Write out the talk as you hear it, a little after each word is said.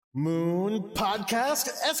Moon Podcast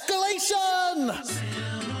Escalation!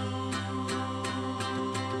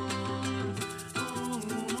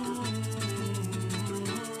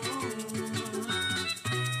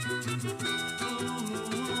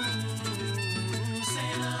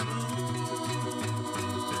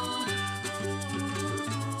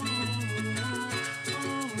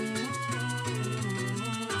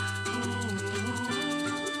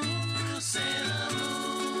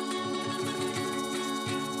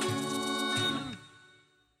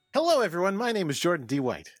 Hello, everyone. My name is Jordan D.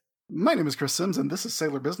 White. My name is Chris Sims, and this is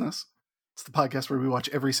Sailor Business. It's the podcast where we watch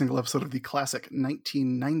every single episode of the classic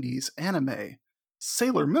 1990s anime,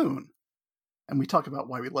 Sailor Moon, and we talk about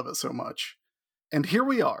why we love it so much. And here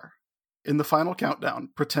we are, in the final countdown.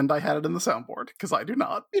 Pretend I had it in the soundboard, because I do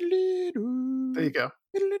not. There you go.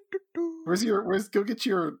 Go get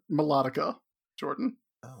your melodica, Jordan.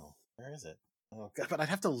 Oh, where is it? Oh, God, but I'd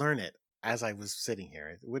have to learn it as I was sitting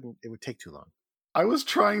here. It would take too long. I was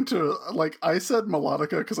trying to, I said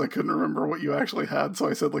melodica because I couldn't remember what you actually had, so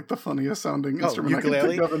I said, the funniest sounding instrument ukulele? I could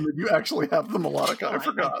think of, and then you actually have the melodica. I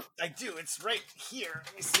forgot. I do. It's right here.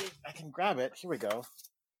 Let me see. I can grab it. Here we go.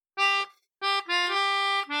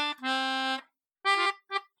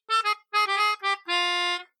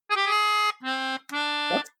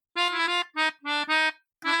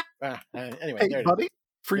 Anyway, hey, buddy,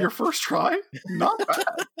 for your first try, not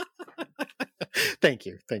bad. Thank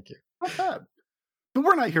you. Not bad. But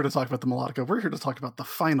we're not here to talk about the melodica. We're here to talk about the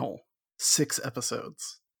final 6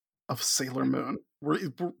 episodes of Sailor Moon.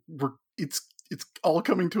 It's all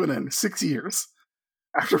coming to an end. 6 years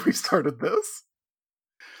after we started this.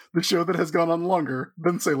 The show that has gone on longer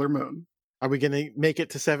than Sailor Moon. Are we going to make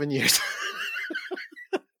it to 7 years?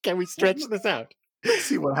 Can we stretch this out? Let's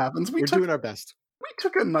see what happens. We're doing our best. We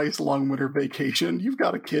took a nice long winter vacation. You've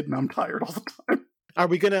got a kid and I'm tired all the time. Are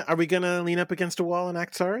we gonna lean up against a wall and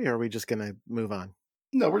act sorry, or are we just gonna move on?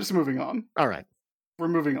 No, we're just moving on. All right. We're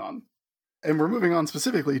moving on. And we're moving on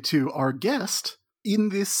specifically to our guest in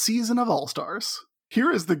this season of All-Stars.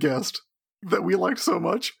 Here is the guest that we liked so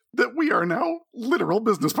much that we are now literal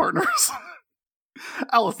business partners.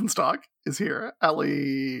 Allison Stock is here.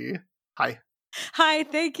 Allie, hi. Hi,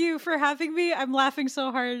 thank you for having me. I'm laughing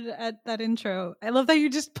so hard at that intro. I love that you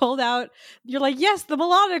just pulled out. You're like, yes, the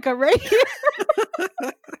melodica right here.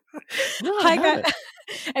 No, Hi, guys.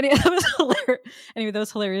 Anyway, that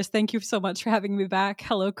was hilarious. Thank you so much for having me back.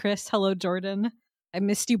 Hello, Chris. Hello, Jordan. I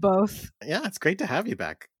missed you both. Yeah, it's great to have you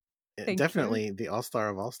back. Thank Definitely you. The all-star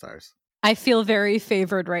of all-stars. I feel very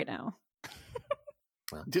favored right now.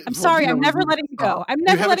 Well, I'm sorry. I'm never letting it go. I'm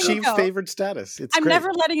never letting it go. You have achieved favored status. It's I'm great.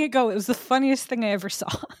 never letting it go. It was the funniest thing I ever saw.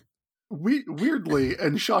 Weirdly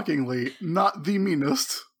and shockingly, not the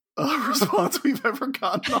meanest response we've ever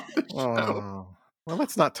gotten on this show. Well,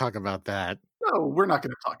 let's not talk about that. No, we're not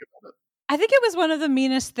going to talk about it. I think it was one of the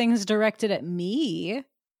meanest things directed at me,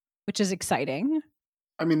 which is exciting.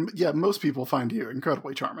 I mean, yeah, most people find you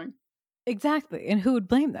incredibly charming. Exactly. And who would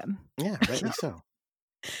blame them? Yeah, rightly so.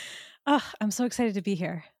 I'm so excited to be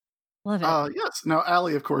here. Love it. Yes. Now,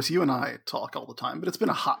 Allie, of course, you and I talk all the time, but it's been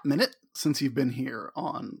a hot minute since you've been here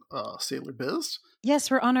on Sailor Biz.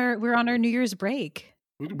 Yes, we're on our New Year's break.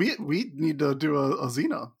 We need to do a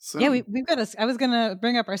Xena soon. Yeah, we've got I was gonna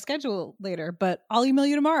bring up our schedule later, but I'll email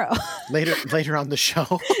you tomorrow. later on the show.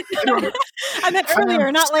 I meant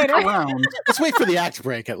earlier, not later. Around. Let's wait for the act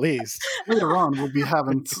break at least. Later on, we'll be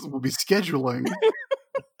scheduling.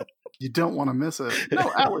 You don't want to miss it.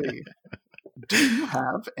 No, Allie, do you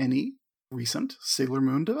have any recent Sailor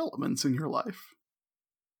Moon developments in your life?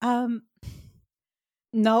 No.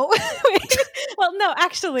 Well, no,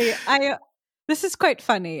 actually, this is quite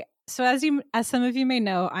funny. So as some of you may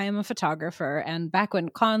know, I am a photographer, and back when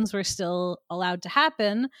cons were still allowed to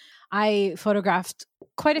happen, I photographed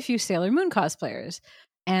quite a few Sailor Moon cosplayers.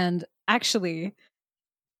 And actually,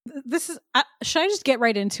 should I just get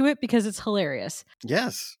right into it because it's hilarious?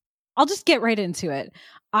 Yes. I'll just get right into it.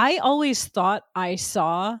 I always thought I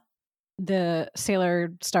saw the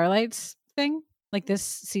Sailor Starlights thing, like this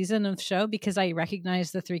season of show, because I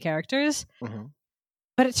recognized the 3 characters. Mm-hmm.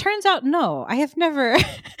 But it turns out, no, I have never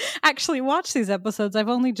actually watched these episodes. I've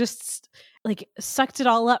only just sucked it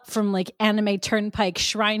all up from Anime Turnpike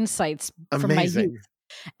shrine sites from my youth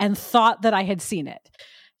and thought that I had seen it.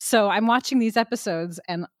 So I'm watching these episodes,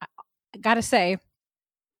 and I gotta say,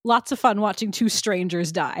 lots of fun watching 2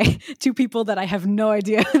 strangers die. 2 people that I have no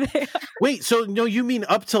idea who they are. Wait, so no, you mean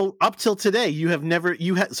up till today you have never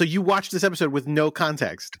so you watched this episode with no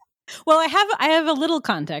context? Well, I have a little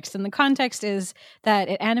context, and the context is that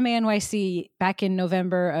at Anime NYC back in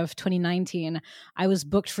November of 2019, I was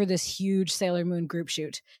booked for this huge Sailor Moon group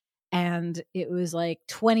shoot. and it was like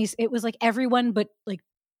 20, it was like everyone but like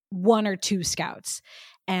 1 or 2 scouts.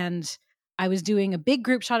 And I was doing a big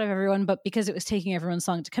group shot of everyone, but because it was taking everyone's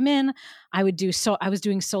song to come in, I was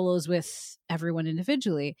doing solos with everyone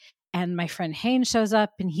individually. And my friend Haynes shows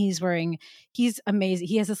up and he's amazing.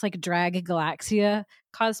 He has this like drag Galaxia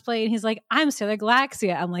cosplay and he's like, I'm Sailor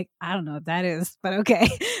Galaxia. I'm like, I don't know what that is, but okay.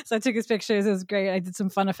 So I took his pictures. It was great. I did some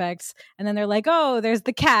fun effects. And then they're like, oh, there's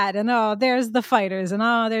the cat and oh, there's the fighters and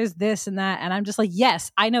oh, there's this and that. And I'm just like, yes,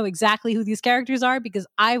 I know exactly who these characters are because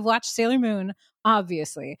I've watched Sailor Moon,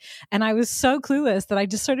 obviously. And I was so clueless that I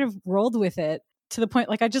just sort of rolled with it. To the point,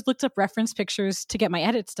 like I just looked up reference pictures to get my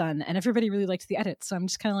edits done, and everybody really liked the edits. So I'm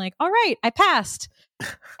just kind of like, all right, I passed.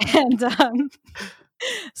 And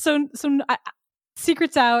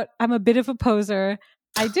secrets out. I'm a bit of a poser.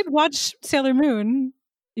 I did watch Sailor Moon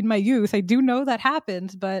in my youth. I do know that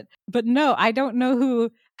happened, but no, I don't know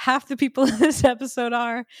who half the people in this episode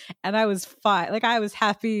are. And I was fine. Like I was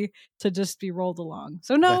happy to just be rolled along.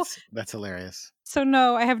 So no, that's hilarious. So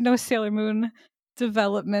no, I have no Sailor Moon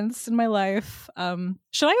developments in my life.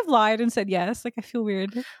 Should I have lied and said yes? Like I feel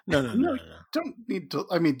weird. No. Don't need to.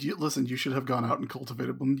 I mean, listen. You should have gone out and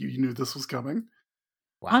cultivated when you knew this was coming.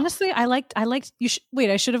 Wow. Honestly, I liked. You should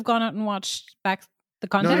wait. I should have gone out and watched back the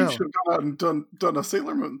content. No. You should have gone out and done a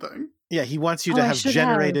Sailor Moon thing. Yeah, he wants you to have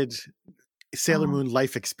generated Sailor Moon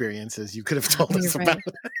life experiences. You could have told us about.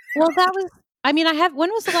 Well, that was. I mean, I have.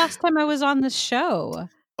 When was the last time I was on the show?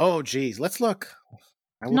 Oh, geez, let's look.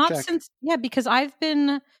 Not check. Because I've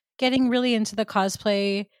been getting really into the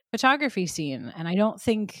cosplay photography scene, and I don't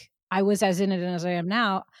think I was as in it as I am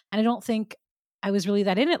now, and I don't think I was really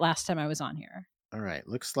that in it last time I was on here. All right,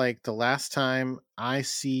 looks like the last time I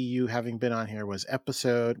see you having been on here was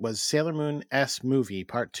Sailor Moon S Movie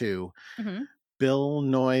Part 2. Mm-hmm. Bill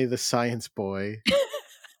Noy the Science Boy.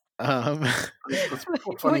 That's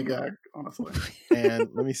a funny gag, honestly. And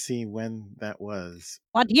let me see when that was.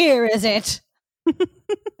 What year is it?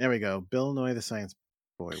 There we go. Bill Noy the Science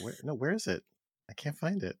Boy. Where is it? I can't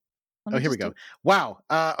find it. Oh, here we go. Wow.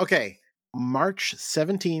 Okay. March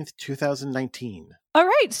 17th, 2019. All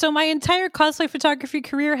right. So my entire cosplay photography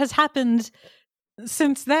career has happened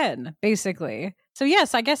since then, basically. So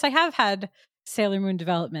yes, I guess I have had Sailor Moon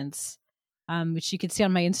developments, which you can see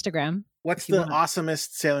on my Instagram. What's the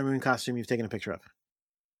awesomest Sailor Moon costume you've taken a picture of?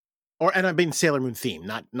 And I mean Sailor Moon theme,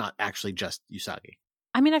 not actually just Usagi.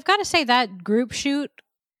 I mean, I've got to say that group shoot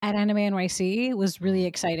at Anime NYC was really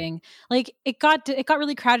exciting. Like it got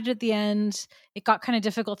really crowded at the end. It got kind of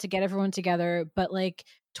difficult to get everyone together, but like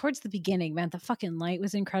towards the beginning, man, the fucking light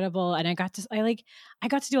was incredible, and I got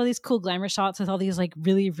to do all these cool glamour shots with all these like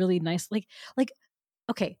really really nice like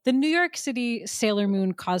okay, the New York City Sailor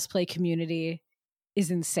Moon cosplay community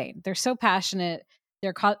is insane. They're so passionate.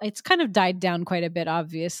 It's kind of died down quite a bit,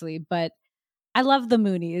 obviously, but I love the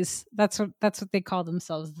Moonies. That's what they call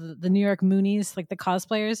themselves, the New York Moonies, like the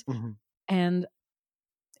cosplayers. Mm-hmm. And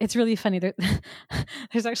it's really funny.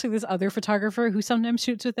 There's actually this other photographer who sometimes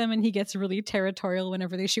shoots with them, and he gets really territorial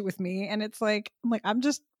whenever they shoot with me. And it's like, I'm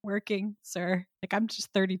just working, sir. Like I'm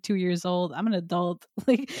just 32 years old. I'm an adult.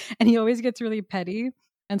 Like, and he always gets really petty.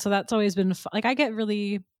 And so that's always been fun. Like I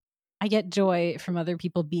get joy from other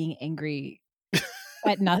people being angry.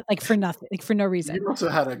 At for nothing, like for no reason. You also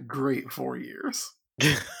had a great 4 years.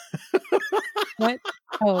 What?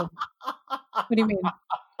 Oh, what do you mean?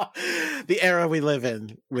 The era we live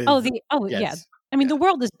in. Yes. Yeah. I mean, the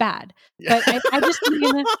world is bad, but I just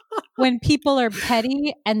mean when people are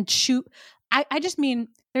petty and shoot. I just mean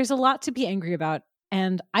there's a lot to be angry about,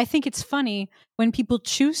 and I think it's funny when people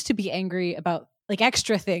choose to be angry about like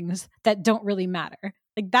extra things that don't really matter.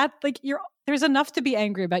 Like that, like there's enough to be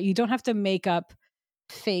angry about. You don't have to make up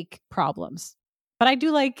fake problems. But I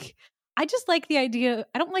just like the idea.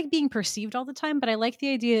 I don't like being perceived all the time, but I like the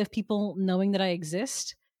idea of people knowing that I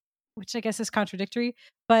exist, which I guess is contradictory,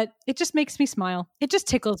 but it just makes me smile. It just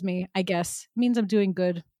tickles me, I guess. It means I'm doing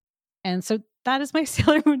good. And so that is my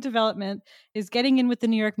Sailor Moon development, is getting in with the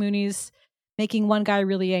New York Moonies, making one guy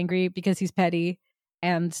really angry because he's petty,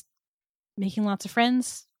 and making lots of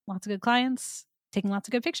friends, lots of good clients, taking lots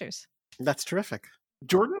of good pictures. That's terrific.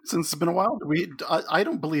 Jordan, since it's been a while, I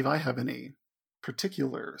don't believe I have any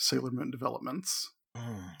particular Sailor Moon developments.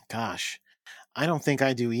 Gosh, I don't think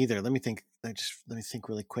I do either. Let me think. Let me think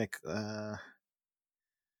really quick.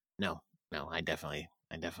 No, I definitely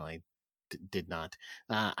did not.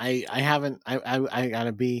 I haven't. I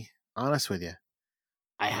gotta be honest with you.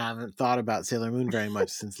 I haven't thought about Sailor Moon very much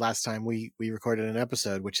since last time we recorded an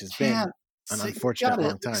episode, which has been an unfortunate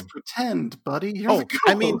long time. Just pretend, buddy. Okay,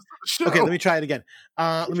 let me try it again.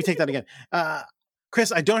 Let me take that again.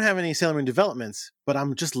 Chris, I don't have any Sailor Moon developments, but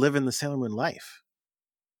I'm just living the Sailor Moon life.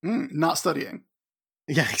 Not studying.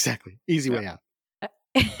 Yeah, exactly. Easy way out.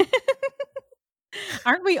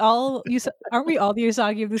 Aren't we all the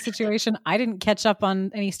Usagi of the situation? I didn't catch up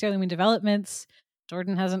on any Sailor Moon developments.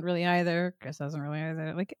 Jordan hasn't really either. Chris hasn't really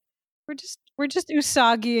either. Like, we're just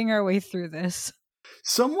Usagiing our way through this.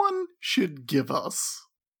 Someone should give us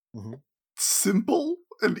simple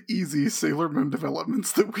and easy Sailor Moon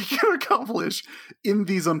developments that we can accomplish in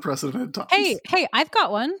these unprecedented times. Hey, I've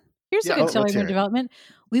got one. Here's a good Sailor Moon development.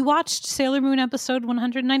 We watched Sailor Moon episode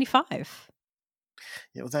 195.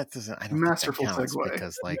 Yeah, well, that doesn't. I don't Masterful think that counts segue.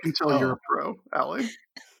 because, like, you can tell you're a pro, Allie.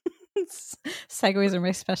 Segues are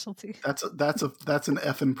my specialty. That's an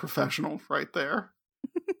effing professional right there.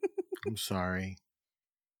 I'm sorry.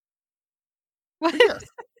 What?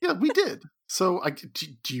 Yeah, we did. So,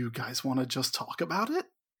 do you guys want to just talk about it?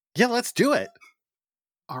 Yeah, let's do it.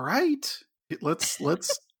 All right, let's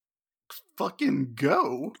fucking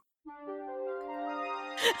go.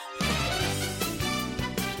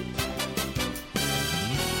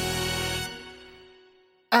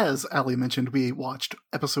 As Allie mentioned, we watched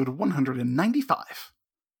episode 195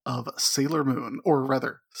 of Sailor Moon, or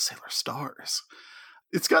rather, Sailor Stars.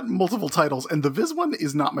 It's got multiple titles, and the Viz one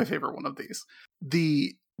is not my favorite one of these.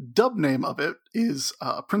 The dub name of it is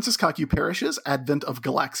Princess Kaku Perishes, Advent of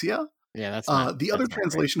Galaxia. Yeah, that's the other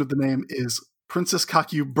translation of the name is Princess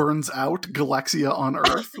Kaku Burns Out, Galaxia on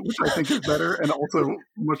Earth, which I think is better, and also,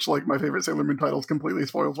 much like my favorite Sailor Moon titles, completely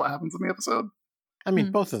spoils what happens in the episode. I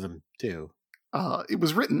mean, both of them do. It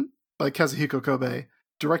was written by Kazuhiko Kobe,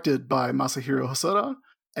 directed by Masahiro Hosoda,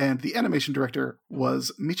 and the animation director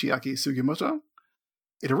was Michiaki Sugimoto.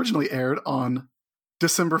 It originally aired on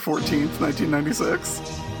December 14th, 1996.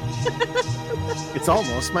 It's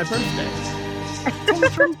almost my birthday.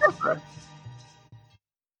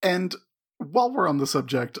 And while we're on the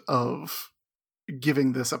subject of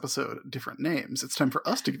giving this episode different names, it's time for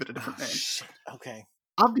us to give it a different name. Shit. Okay.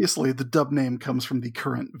 Obviously, the dub name comes from the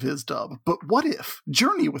current Viz dub, but what if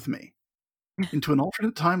journey with me into an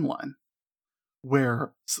alternate timeline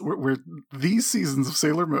where these seasons of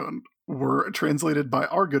Sailor Moon were translated by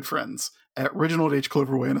our good friends at Reginald H.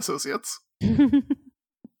 Cloverway and Associates?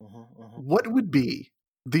 What would be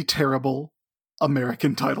the terrible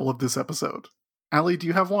American title of this episode? Allie, do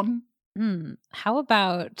you have one? How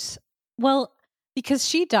about, well, because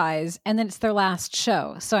she dies and then it's their last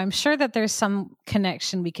show. So I'm sure that there's some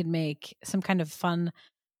connection we could make, some kind of fun,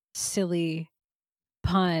 silly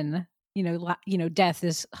pun. Death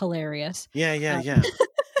is hilarious. Yeah.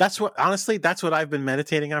 That's what I've been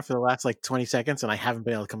meditating on for the last 20 seconds, and I haven't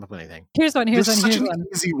been able to come up with anything. Here's one. Here's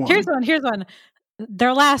one.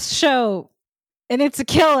 Their last show, and it's a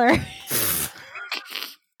killer.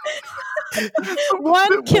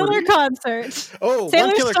 One killer concert. Oh, Sailor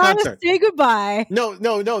one killer Stars concert. Say goodbye.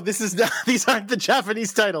 No. This is not. These aren't the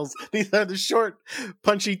Japanese titles. These are the short,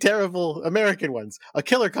 punchy, terrible American ones. A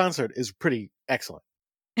killer concert is pretty excellent.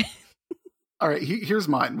 All right, here's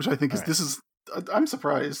mine, which I think is. I'm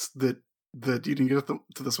surprised that you didn't get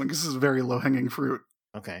to this one because this is very low hanging fruit.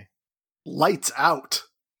 Okay. Lights Out.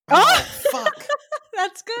 Oh fuck.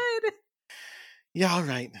 That's good. Yeah. All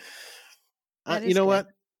right. You know what?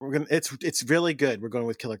 We're gonna. It's really good. We're going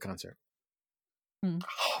with killer concert. Rude.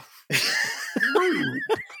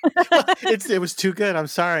 It was too good. I'm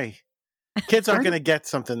sorry. Kids aren't going to get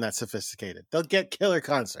something that sophisticated. They'll get killer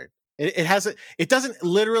concert. It doesn't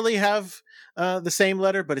literally have the same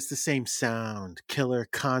letter, but it's the same sound. Killer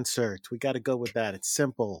concert. We got to go with that. It's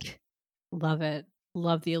simple. Love it.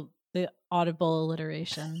 Love the audible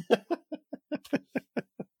alliteration.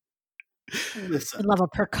 Listen, I love a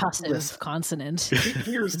percussive consonant.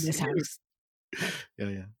 Here's in this house.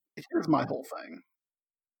 Yeah. Here's my whole thing.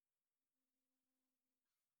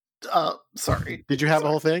 Sorry. Did you have a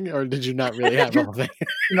whole thing, or did you not really have a whole thing?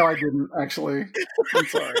 No, I didn't actually. I'm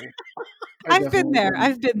sorry. I've been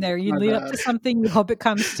there. You lead up to something, you hope it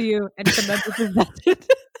comes to you, and sometimes it does not.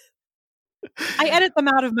 I edit them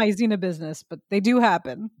out of my Xena business, but they do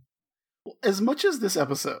happen. As much as this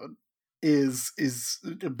episode is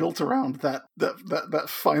built around that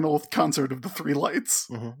final concert of the three lights,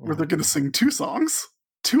 where they're going to sing two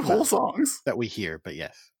whole songs that we hear, but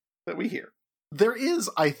yes, that we hear. There is,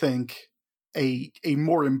 I think, a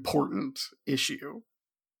more important issue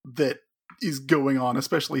that is going on,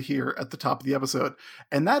 especially here at the top of the episode,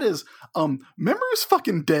 and that is, Memory's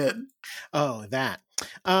fucking dead. Oh, that.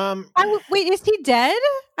 Wait, is he dead?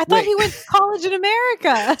 I thought he went to college in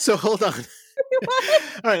America. So hold on.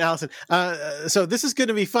 All right, Allison. So this is going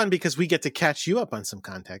to be fun because we get to catch you up on some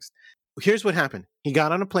context. here's what happened. He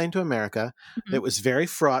got on a plane to America. Mhm. It was very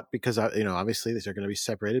fraught because, obviously these are going to be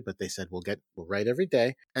separated, but they said, we'll write every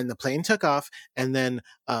day. And the plane took off, and then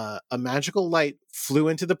a magical light flew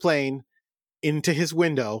into the plane, into his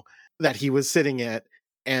window that he was sitting at.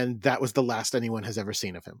 And that was the last anyone has ever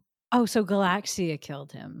seen of him. Oh, so Galaxia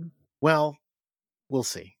killed him. Well, we'll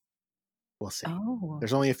see. We'll see. Oh.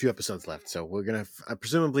 There's only a few episodes left. So we're going to,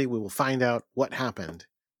 presumably we will find out what happened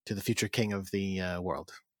to the future king of the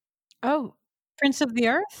world. Oh, Prince of the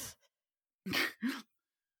Earth?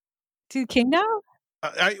 To king now?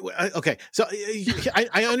 Okay, so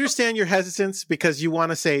I understand your hesitance because you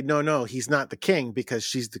want to say, no, he's not the king because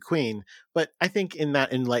she's the queen. But I think in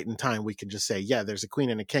that enlightened time, we can just say, yeah, there's a queen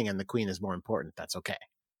and a king, and the queen is more important. That's okay.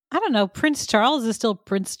 I don't know. Prince Charles is still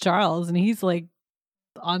Prince Charles, and he's like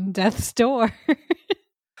on death's door.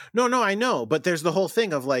 No, I know. But there's the whole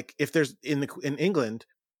thing of like, if there's in England,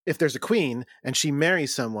 if there's a queen and she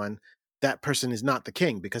marries someone, that person is not the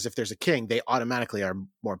king, because if there's a king, they automatically are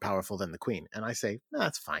more powerful than the queen. And I say, no,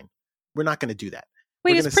 that's fine. We're not going to do that.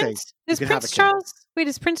 Wait, is Prince Charles? Wait,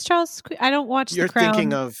 is Prince Charles? I don't watch You're The Crown.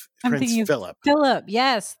 Thinking of Prince Philip. Philip,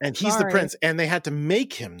 yes. And he's the prince, and they had to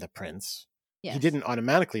make him the prince. Yes. He didn't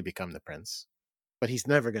automatically become the prince, but he's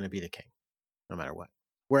never going to be the king, no matter what.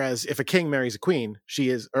 Whereas if a king marries a queen,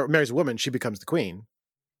 or marries a woman, she becomes the queen.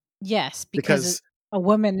 Yes, because a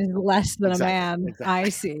woman is less than a man. Exactly. I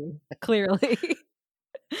see, clearly.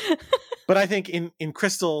 But I think in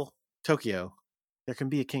Crystal Tokyo, there can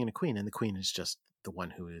be a king and a queen, and the queen is just the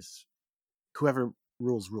one whoever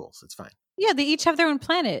rules. It's fine. Yeah, they each have their own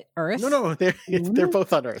planet, Earth. No, they're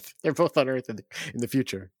both on Earth. They're both on Earth in the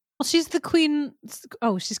future. Well, she's the queen.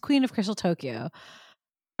 Oh, she's queen of Crystal Tokyo.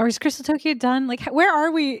 Or is Crystal Tokyo done? Like, where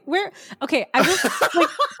are we? Okay, I was like,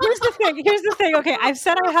 here's the thing. Okay, I've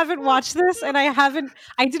said I haven't watched this, and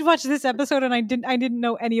I did watch this episode, and I didn't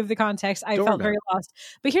know any of the context. I felt very lost.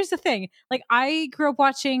 But here's the thing. Like, I grew up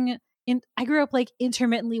like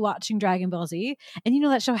intermittently watching Dragon Ball Z, and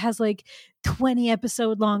that show has like 20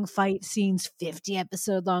 episode long fight scenes, 50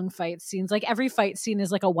 episode long fight scenes. Like, every fight scene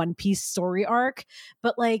is like a One Piece story arc,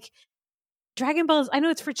 but like Dragon Ball, I know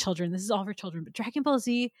it's for children. This is all for children, but Dragon Ball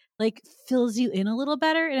Z like fills you in a little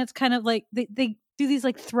better, and it's kind of like they do these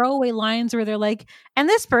like throwaway lines where they're like, and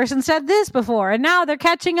this person said this before, and now they're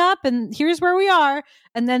catching up, and here's where we are,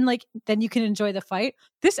 and then you can enjoy the fight.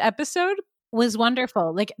 This episode was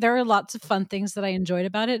wonderful. Like, there are lots of fun things that I enjoyed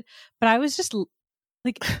about it, but I was just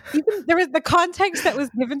like, even there was the context that was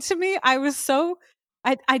given to me. I was so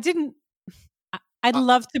I'd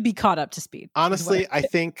love to be caught up to speed. Honestly, I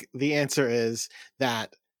think the answer is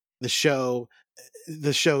that the show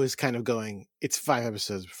is kind of going, it's 5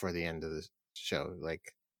 episodes before the end of the show.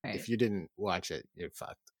 Like, right. If you didn't watch it, you're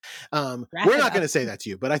fucked. We're not going to say that to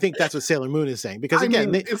you, but I think that's what Sailor Moon is saying. Because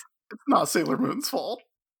again, it's not Sailor Moon's fault.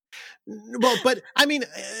 Well, but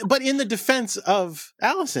in the defense of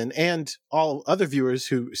Allison and all other viewers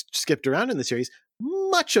who skipped around in the series,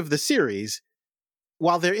 much of the series,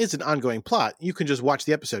 while there is an ongoing plot, you can just watch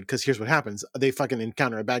the episode, because here's what happens. They fucking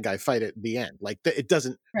encounter a bad guy, fight at the end. Like, it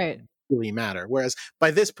doesn't really matter. Whereas by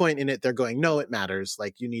this point in it, they're going, no, it matters.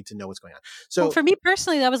 Like, you need to know what's going on. So for me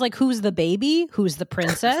personally, that was like, who's the baby? Who's the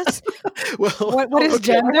princess? Well, what is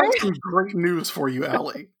gender? I have some great news for you,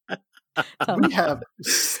 Allie. We have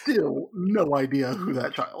still no idea who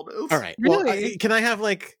that child is. All right. Really? Well, can I have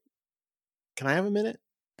a minute?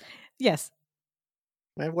 Yes.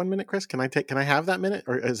 Can I have 1 minute, Chris? Can I have that minute,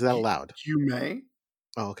 or is that allowed? You may.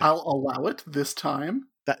 Oh, okay. I'll allow it this time.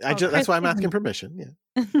 That's why I'm asking permission.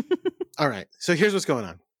 Yeah. All right. So here's what's going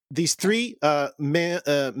on. These 3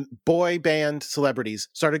 boy band celebrities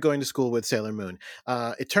started going to school with Sailor Moon.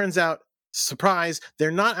 It turns out, surprise,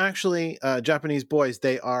 they're not actually Japanese boys.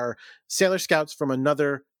 They are Sailor Scouts from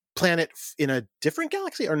another planet in a different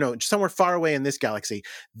galaxy, or no, somewhere far away in this galaxy.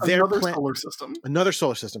 Another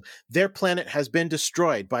solar system. Their planet has been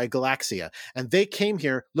destroyed by Galaxia, and they came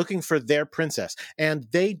here looking for their princess, and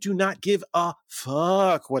they do not give a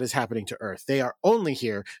fuck what is happening to Earth. They are only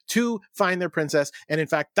here to find their princess, and in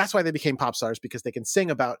fact, that's why they became pop stars, because they can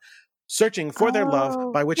sing about searching for their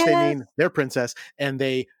love, by which they mean their princess, and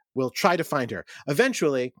they will try to find her.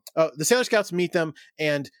 Eventually, the Sailor Scouts meet them,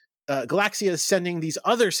 and Galaxia is sending these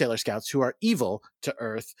other Sailor Scouts who are evil to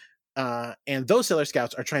Earth, and those Sailor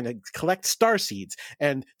Scouts are trying to collect star seeds,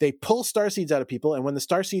 and they pull star seeds out of people, and when the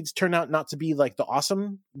star seeds turn out not to be like the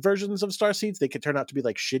awesome versions of star seeds, they could turn out to be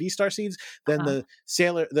like shitty star seeds, then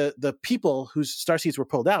the people whose star seeds were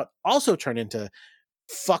pulled out also turn into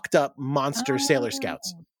fucked up monster Sailor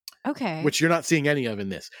Scouts. Okay. Which you're not seeing any of in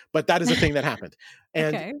this, but that is a thing that happened.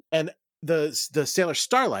 And and the Sailor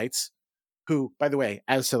Starlights, who, by the way,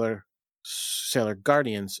 as Sailor Sailor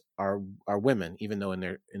Guardians are women, even though in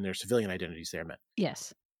their civilian identities they are men.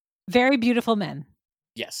 Yes. Very beautiful men.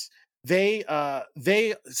 Yes. They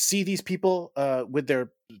see these people with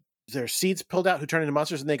their seeds pulled out who turn into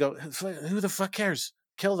monsters, and they go, who the fuck cares?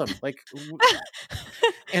 Kill them. Like,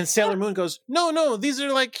 and Sailor Moon goes, no, these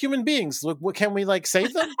are like human beings. Look, what can we like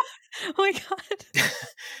save them? Oh my god.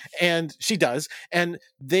 And she does, and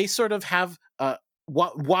they sort of have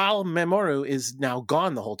while Mamoru is now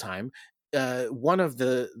gone the whole time, one of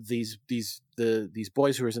these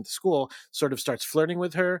boys who is at the school sort of starts flirting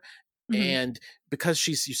with her. Mm-hmm. And because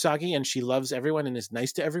she's Usagi and she loves everyone and is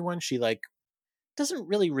nice to everyone, she like doesn't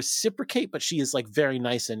really reciprocate, but she is like very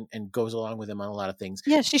nice and goes along with him on a lot of things.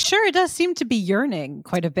 Yeah, she sure does seem to be yearning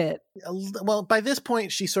quite a bit. Well, by this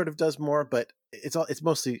point she sort of does more, but it's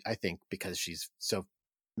mostly, I think, because she's so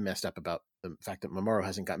messed up about the fact that Mamoru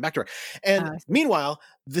hasn't gotten back to her. And meanwhile,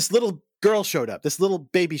 this little girl showed up, this little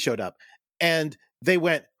baby showed up, and they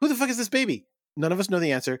went, who the fuck is this baby? None of us know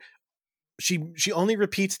the answer. She only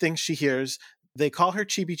repeats things she hears. They call her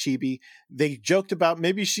Chibi Chibi. They joked about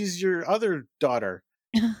maybe she's your other daughter,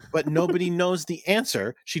 but nobody knows the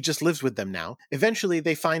answer. She just lives with them now. Eventually,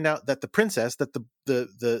 they find out that the princess that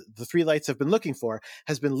the three lights have been looking for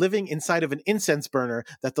has been living inside of an incense burner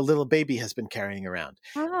that the little baby has been carrying around.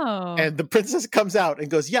 Oh. And the princess comes out and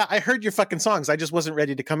goes, yeah, I heard your fucking songs. I just wasn't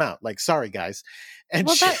ready to come out. Like, sorry, guys. And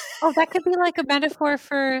that could be like a metaphor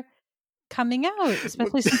for coming out,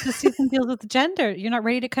 especially since the season deals with gender. You're not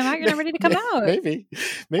ready to come out. You're not ready to come out.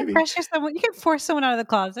 Maybe. Pressure someone. You can force someone out of the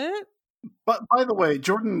closet. But by the way,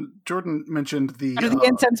 Jordan mentioned the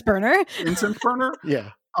incense burner. Incense burner,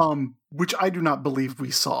 yeah. Which I do not believe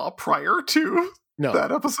we saw prior to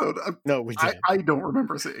that episode. No, we didn't. I don't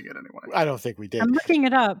remember seeing it anyway. I don't think we did. I'm looking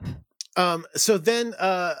it up. So then,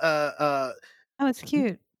 oh, it's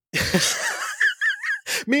cute.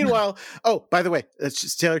 Meanwhile, oh, by the way,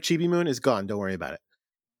 Sailor Chibi Moon is gone. Don't worry about it.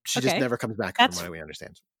 She just never comes back, from what we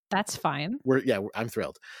understand. That's fine. I'm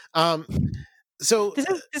thrilled. So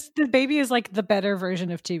the baby is like the better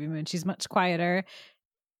version of Chibi Moon. She's much quieter,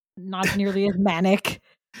 not nearly as manic.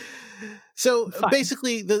 So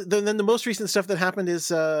basically, then the most recent stuff that happened is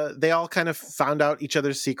they all kind of found out each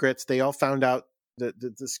other's secrets. They all found out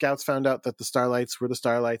the scouts found out that the Starlights were the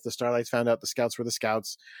Starlights. The Starlights found out the scouts were the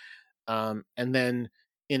scouts. And then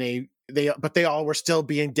they all were still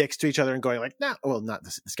being dicks to each other and going like, no, well, not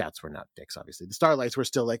the scouts were not dicks, obviously. The Starlights were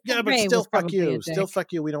still like, yeah, but still fuck you. Still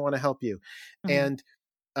fuck you. We don't want to help you. Mm-hmm.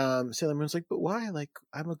 And Sailor Moon's like, but why? Like,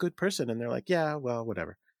 I'm a good person. And they're like, yeah, well,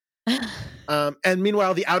 whatever. And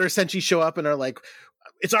meanwhile, the outer Senshi show up and are like,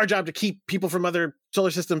 it's our job to keep people from other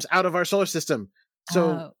solar systems out of our solar system.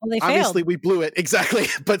 So obviously we blew it. Exactly.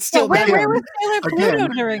 But still, where was Sailor Pluto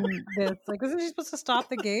during this? Like, wasn't she supposed to stop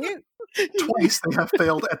the gate? Twice they have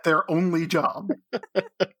failed at their only job.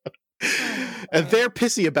 And they're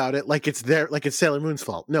pissy about it like it's Sailor Moon's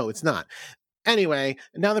fault. No, it's not. Anyway,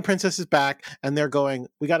 now the princess is back and they're going,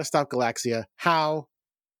 we got to stop Galaxia. How?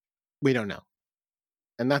 We don't know.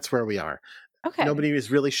 And that's where we are. Okay. Nobody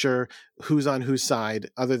is really sure who's on whose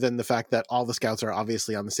side, other than the fact that all the scouts are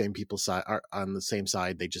obviously on the same people's side, are on the same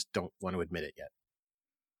side. They just don't want to admit it yet.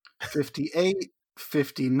 58,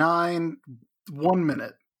 59, 1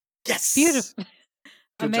 minute. Yes. Beautiful.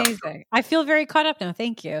 Amazing. I feel very caught up now.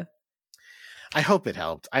 Thank you. I hope it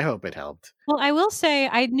helped. Well, I will say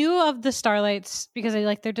I knew of the Starlights because I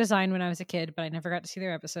liked their design when I was a kid, but I never got to see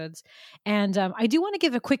their episodes. And I do want to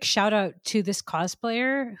give a quick shout out to this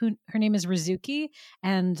cosplayer who her name is Rizuki.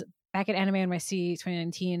 And back at Anime NYC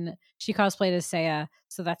 2019, she cosplayed as Seiya.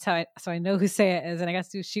 So that's how I know who Seiya is. And I got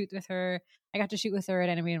to shoot with her. I got to shoot with her at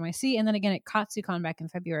Anime NYC. And then again at KatsuCon back in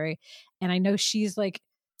February. And I know she's like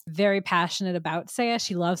very passionate about Seiya.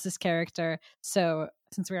 She loves this character. So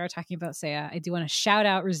since we are talking about Seiya, I do want to shout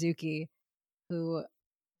out Rizuki, who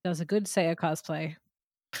does a good Seiya cosplay.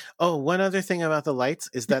 Oh, one other thing about the lights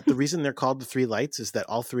is that the reason they're called the three lights is that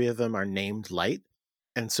all three of them are named Light.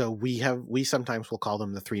 And so we sometimes will call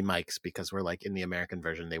them the three Mikes because we're like in the American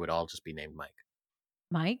version, they would all just be named Mike.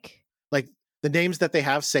 Mike? Like the names that they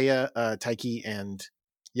have, Seiya, Taiki, and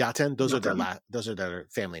Yaten, those are their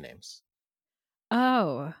family names.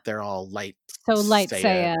 Oh. They're all Light. So Light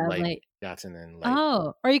Seiya, Light Yaten, and Light.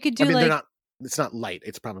 Oh, or you could do it's not Light.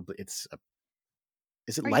 It's probably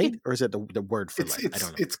is it Light or is it the word for Light? I don't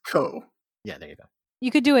know. It's Ko. Yeah, there you go.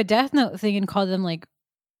 You could do a Death Note thing and call them like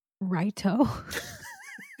Raito.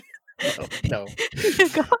 No.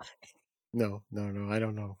 No. I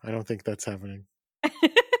don't know. I don't think that's happening.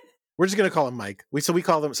 We're just gonna call him Mike. We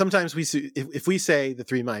call them. Sometimes if we say the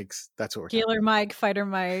three Mikes, that's what we're Healer talking. Mike, Fighter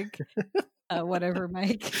Mike, whatever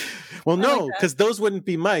Mike. Well, no, because those wouldn't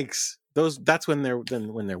be Mikes. That's when they're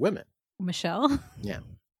women. Michelle. Yeah.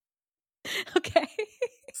 Okay.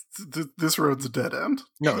 This road's a dead end.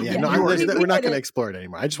 No, yeah, Yeah, no, we we're not hit going to it. explore it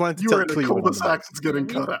anymore. I just wanted to You were in clue a you in on the cul-de-sac mic. that's getting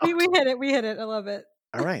cut out. We hit it. We hit it. I love it.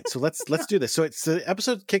 All right, so let's do this. So the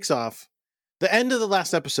episode kicks off. The end of the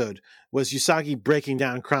last episode was Usagi breaking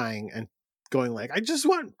down, crying, and going like, "I just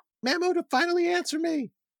want Mamo to finally answer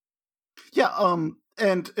me." Yeah,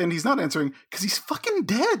 and he's not answering because he's fucking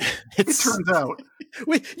dead. It turns out.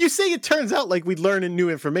 You say it turns out like we learn new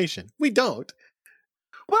information. We don't.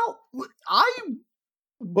 Well,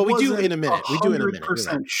 we do in a minute. We do in a minute.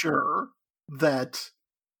 100% sure that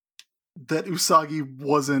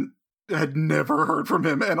Usagi had never heard from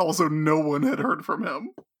him, and also no one had heard from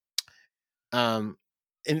him.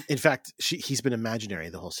 In fact, he's been imaginary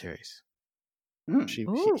the whole series.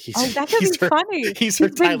 That could be funny. He's her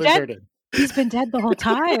Tyler Durden. He's been dead the whole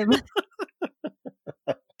time.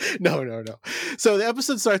 No. So the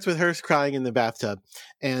episode starts with her crying in the bathtub,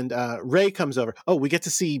 and Ray comes over. Oh, we get to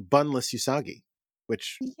see bunless Usagi,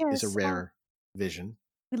 which is a rare vision.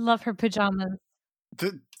 We love her pajamas.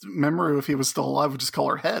 Mamoru, if he was still alive, would just call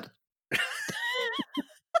her head.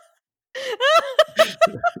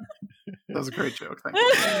 That was a great joke. Thank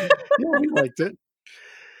you. Yeah, we liked it.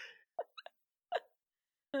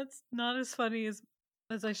 That's not as funny as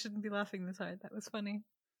I shouldn't be laughing this hard. That was funny.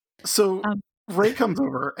 So Ray comes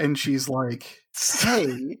over and she's like,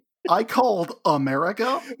 "Hey, I called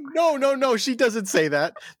America." No. She doesn't say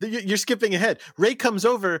that. You're skipping ahead. Ray comes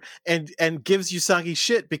over and gives Usagi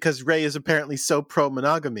shit because Ray is apparently so pro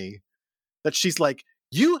monogamy that she's like,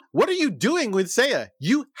 what are you doing with Seiya?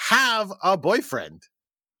 You have a boyfriend.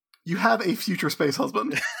 You have a future space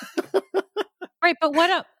husband. Right, but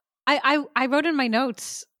what I wrote in my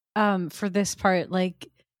notes for this part, like,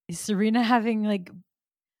 is Serena having like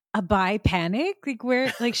a bi panic? Like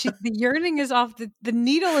where like the yearning is off the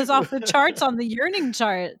needle is off the charts on the yearning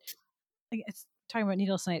chart. Like it's talking about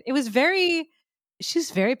needles tonight. It was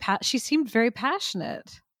she seemed very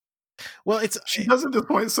passionate. Well, she does at this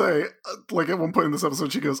point say, like at one point in this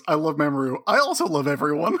episode, she goes, "I love Mamoru. I also love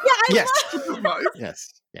everyone." Yeah,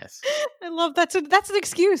 Yes. I love that's an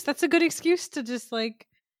excuse. That's a good excuse to just like.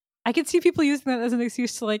 I can see people using that as an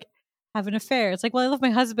excuse to like have an affair. It's like, well, I love my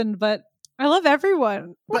husband, but I love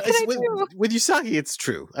everyone. What can I do? With Usagi, it's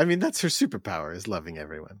true. I mean, that's her superpower, is loving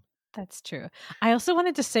everyone. That's true. I also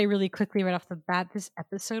wanted to say really quickly right off the bat, this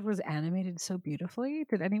episode was animated so beautifully.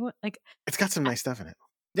 Did anyone like? It's got some nice stuff in it.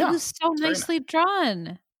 Yeah, it was so nicely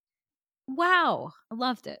drawn. Wow, I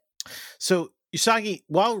loved it. So Usagi,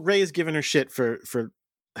 while Ray is giving her shit for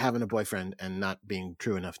having a boyfriend and not being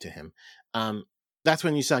true enough to him, that's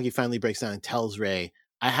when Usagi finally breaks down and tells Ray,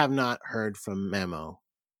 "I have not heard from Mamo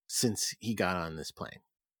since he got on this plane."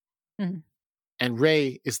 Mm-hmm. And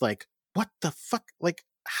Ray is like, "What the fuck? Like,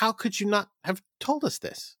 how could you not have told us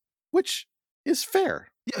this?" Which is fair.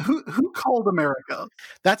 Yeah, who called America?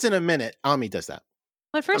 That's in a minute. Ami does that.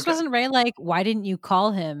 Well, at first, wasn't Ray like, "Why didn't you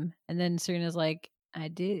call him?" And then Serena's like, "I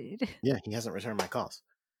did." Yeah, he hasn't returned my calls.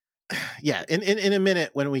 Yeah, in a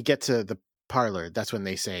minute when we get to the parlor, that's when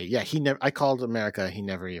they say, "Yeah, I called America. He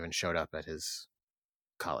never even showed up at his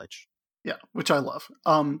college." Yeah, which I love.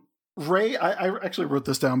 Ray, I actually wrote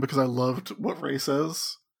this down because I loved what Ray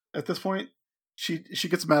says at this point. She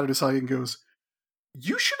gets mad at Usagi and goes,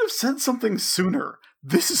 "You should have said something sooner.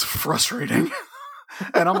 This is frustrating."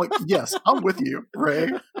 And I'm like, yes, I'm with you, Ray.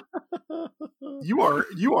 You are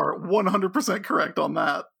 100% correct on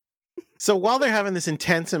that. So while they're having this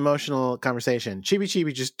intense emotional conversation, Chibi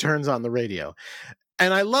Chibi just turns on the radio.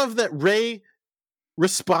 And I love that Ray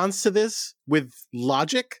responds to this with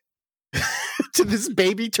logic to this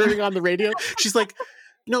baby turning on the radio. She's like,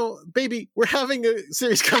 "No, baby, we're having a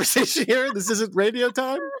serious conversation here. This isn't radio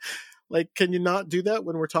time. Like, can you not do that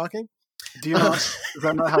when we're talking?" Do you not? Is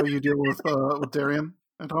that not how you deal with Darien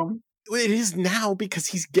at home? It is now because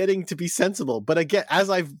he's getting to be sensible. But again, as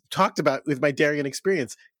I've talked about with my Darien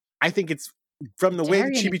experience, I think it's from the way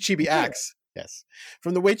Chibi Chibi acts. Yes.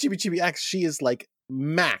 From the way Chibi Chibi acts, she is like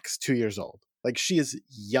max 2 years old. Like she is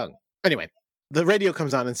young. Anyway, the radio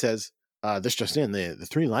comes on and says, "This just in, the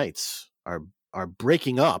three lights are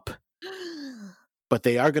breaking up, but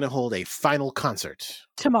they are going to hold a final concert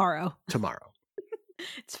tomorrow."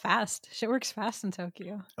 It's fast. Shit works fast in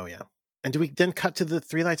Tokyo. Oh, yeah. And do we then cut to the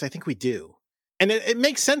three lights? I think we do. And it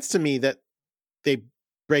makes sense to me that they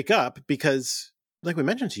break up because, like we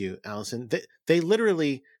mentioned to you, Allison, they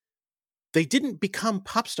literally, they didn't become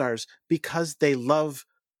pop stars because they love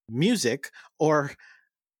music or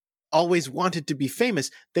always wanted to be famous.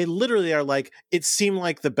 They literally are like, it seemed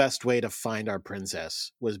like the best way to find our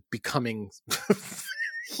princess was becoming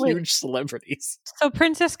huge celebrities. So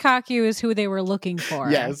Princess Kaku is who they were looking for.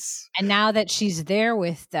 Yes. And now that she's there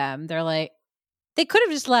with them, they're like, they could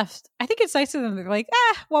have just left. I think it's nice of them. They're like,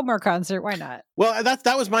 one more concert. Why not? Well,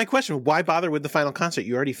 that was my question. Why bother with the final concert?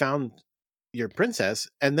 You already found your princess.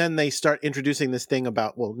 And then they start introducing this thing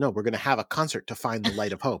about, well, no, we're going to have a concert to find the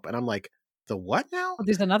light of hope. And I'm like, the what now? Oh,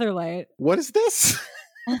 there's another light. What is this?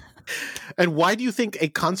 And why do you think a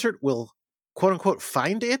concert will, quote unquote,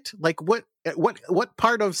 find it? Like what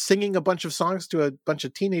part of singing a bunch of songs to a bunch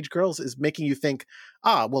of teenage girls is making you think,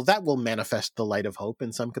 well, that will manifest the light of hope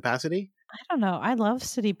in some capacity? I don't know. I love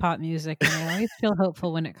city pop music, and I always feel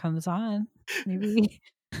hopeful when it comes on. Maybe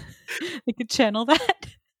they could channel that.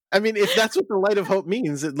 I mean, if that's what the light of hope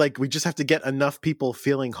means, like we just have to get enough people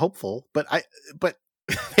feeling hopeful. But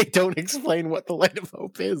they don't explain what the light of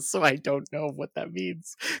hope is, so I don't know what that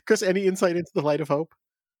means. Chris, any insight into the light of hope?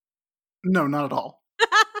 No, not at all.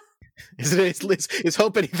 Is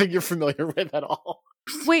hope anything you're familiar with at all?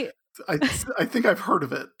 Wait. I think I've heard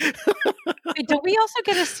of it. Wait, don't we also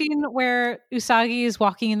get a scene where Usagi is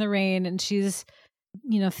walking in the rain and she's,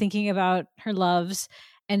 thinking about her loves,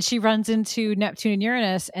 and she runs into Neptune and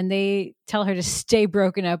Uranus, and they tell her to stay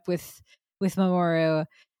broken up with Mamoru.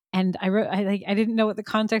 And I didn't know what the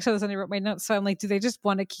context was, and I wrote my notes. So I'm like, do they just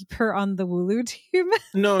want to keep her on the Wooloo team?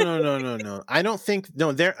 No. I don't think.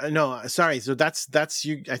 No. Sorry. So that's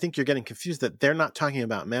you. I think you're getting confused. That they're not talking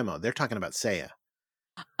about Memo. They're talking about Seiya.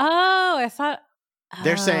 Oh, I thought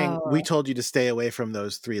they're saying we told you to stay away from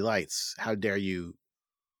those three lights. How dare you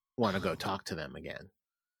want to go talk to them again?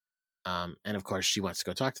 And of course, she wants to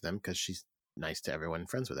go talk to them because she's nice to everyone, and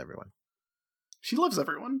friends with everyone. She loves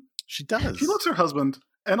everyone. She does. She loves her husband.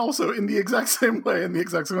 And also, in the exact same way, in the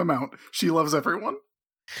exact same amount, she loves everyone.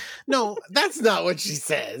 No, that's not what she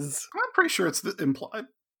says. I'm pretty sure it's implied.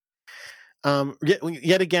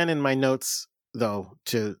 Yet again, in my notes, though,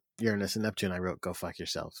 to Uranus and Neptune, I wrote, go fuck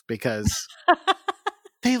yourselves. Because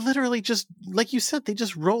they literally just, like you said, they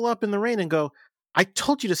just roll up in the rain and go, I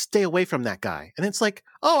told you to stay away from that guy. And it's like,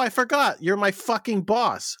 oh, I forgot. You're my fucking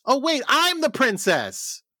boss. Oh, wait, I'm the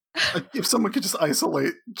princess. If someone could just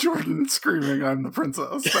isolate Jordan screaming, I'm the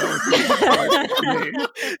princess, that would be me.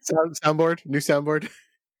 Soundboard? New soundboard?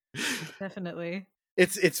 Definitely.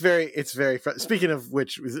 It's very fun. Speaking of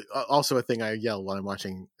which, is also a thing I yell while I'm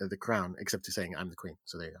watching The Crown, except to saying I'm the queen.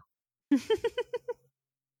 So there you go.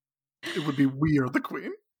 It would be we are the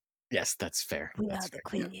queen. Yes, that's fair. That's fair. The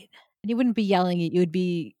queen. Yeah. And you wouldn't be yelling it. You would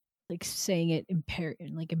be like saying it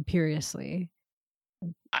imperiously.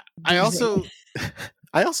 I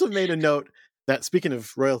also made a note that, speaking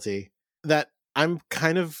of royalty, that I'm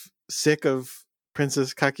kind of sick of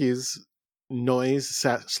Princess Kaku's noise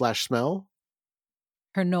 / smell.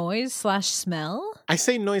 Her noise / smell? I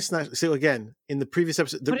say noise / so again, in the previous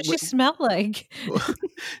episode... What does she smell like?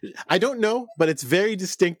 I don't know, but it's very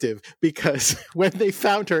distinctive because when they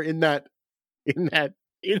found her in that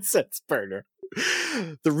incense burner,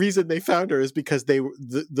 the reason they found her is because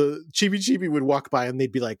the Chibi would walk by and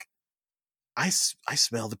they'd be like, I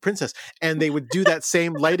smell the princess. And they would do that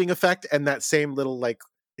same lighting effect and that same little, like,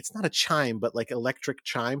 it's not a chime, but like electric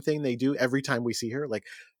chime thing they do every time we see her. Like,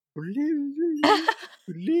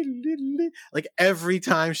 like every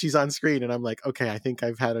time she's on screen. And I'm like, okay, I think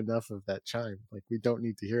I've had enough of that chime. Like, we don't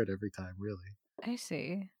need to hear it every time, really. I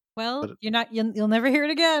see. Well, you'll never hear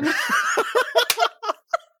it again.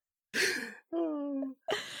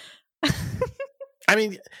 I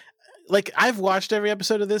mean, like, I've watched every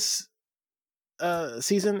episode of this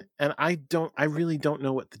season, and I really don't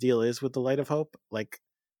know what the deal is with the Light of Hope. Like,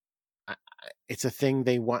 it's a thing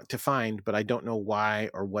they want to find, but I don't know why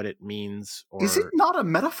or what it means. Or... Is it not a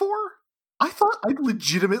metaphor? I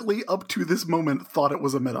legitimately, up to this moment, thought it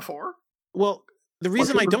was a metaphor. Well, the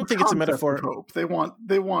reason I don't think it's a metaphor... Hope. They want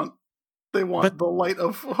the light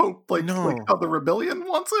of hope, like how the rebellion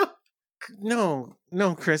wants it. No,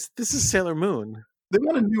 Chris, this is Sailor Moon. They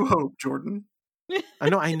want a new hope, Jordan.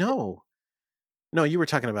 I know. No, you were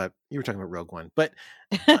talking about Rogue One, but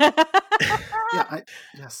yeah,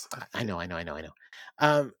 I know.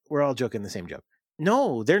 We're all joking the same joke.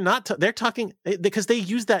 No, they're not. They're talking because they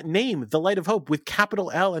use that name, the Light of Hope, with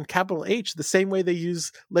capital L and capital H, the same way they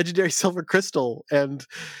use Legendary Silver Crystal and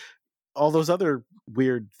all those other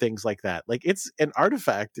weird things like that. Like, it's an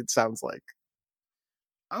artifact. It sounds like.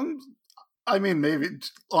 I mean, maybe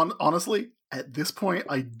honestly, at this point,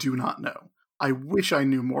 I do not know. I wish I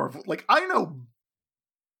knew more of. Like, I know.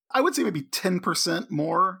 I would say maybe 10%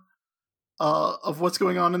 more of what's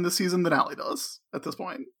going on in the season than Allie does at this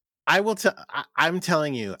point. I'm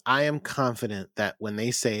telling you, I am confident that when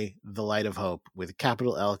they say the Light of Hope with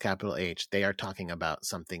capital L, capital H, they are talking about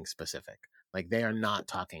something specific. Like they are not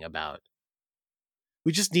talking about.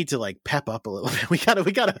 We just need to like pep up a little bit. We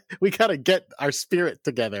gotta get our spirit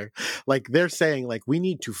together. Like they're saying, like we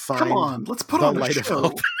need to find. Come on, let's put the on a light of show.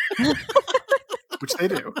 hope. Which they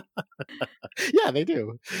do. Yeah, they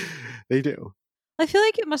do. They do. I feel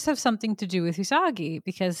like it must have something to do with Usagi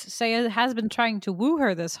because Seiya has been trying to woo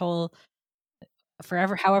her this whole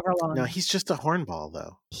however long. No, he's just a hornball,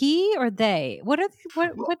 though. He or they? What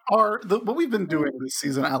are What we've been doing this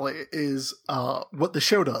season, Allie, is what the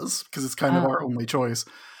show does, because it's kind of our only choice,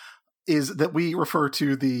 is that we refer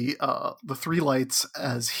to the three lights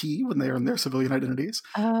as he when they are in their civilian identities,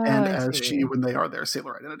 and as she when they are their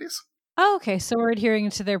sailor identities. Oh, okay. So we're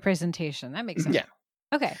adhering to their presentation. That makes sense. Yeah.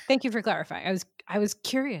 Okay. Thank you for clarifying. I was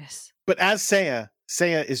curious. But as Seiya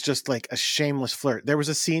is just like a shameless flirt. There was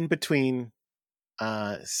a scene between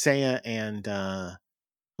Seiya and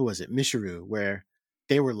who was it, Michiru, where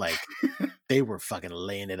they were like they were fucking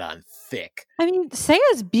laying it on thick. I mean,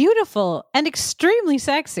 Seiya's beautiful and extremely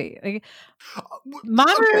sexy. Like,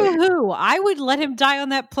 Mamoru, who I would let him die on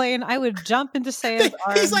that plane. I would jump into Seiya's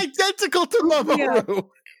arms. He's identical to Mamoru. Yeah.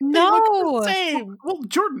 No, same. Well,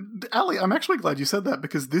 Jordan, Allie, I'm actually glad you said that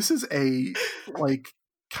because this is a like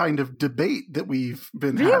kind of debate that we've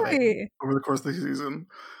been having over the course of the season.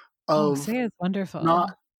 Seiya's wonderful.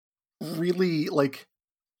 Not really like.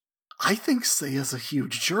 I think Seiya's a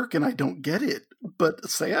huge jerk, and I don't get it. But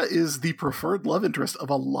Seiya is the preferred love interest of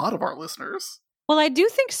a lot of our listeners. Well, I do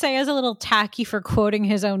think Seiya's a little tacky for quoting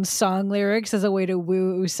his own song lyrics as a way to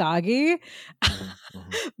woo Usagi.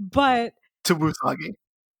 But to Usagi.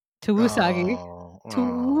 To Usagi. To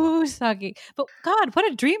Usagi. But God,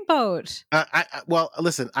 what a dreamboat. Well,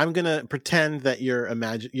 listen, I'm going to pretend that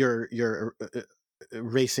you're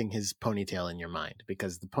racing his ponytail in your mind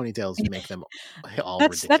because the ponytails make them all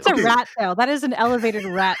ridiculous. That's a rat tail. That is an elevated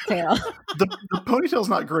rat tail. The ponytail's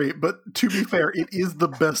not great, but to be fair, it is the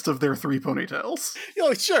best of their three ponytails.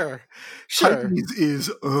 Oh, sure. Hypebeast is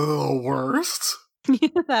the worst.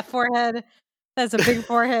 That forehead. That's a big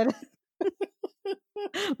forehead.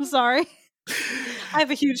 I'm sorry. I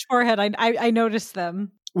have a huge forehead. I noticed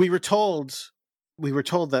them. We were told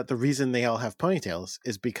that the reason they all have ponytails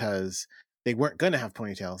is because they weren't going to have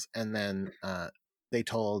ponytails, and then they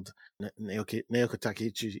told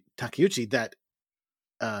Naoko Takeuchi that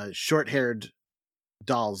short-haired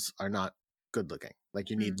dolls are not good looking. Like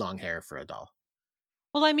you need long hair for a doll.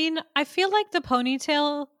 Well, I mean, I feel like the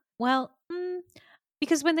ponytail. Well,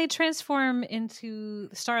 because when they transform into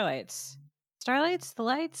the Starlights, the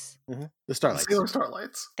lights? Mm-hmm. The Starlights. The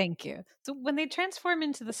Starlights. Think you. So when they transform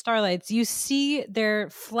into the Starlights, you see their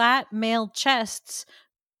flat male chests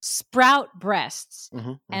sprout breasts.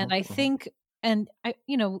 And I think, and I,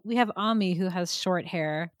 we have Ami who has short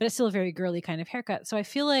hair, but it's still a very girly kind of haircut. So I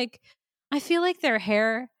feel like their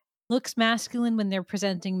hair looks masculine when they're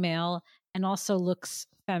presenting male and also looks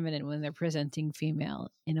feminine when they're presenting female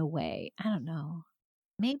in a way. I don't know.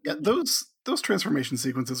 Maybe. Yeah, those transformation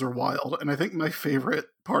sequences are wild, and I think my favorite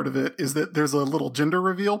part of it is that there's a little gender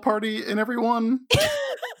reveal party in every one,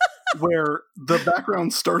 where the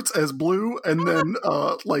background starts as blue and then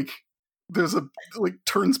there's a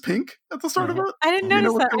turns pink at the start of it. I didn't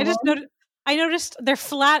notice that. I noticed their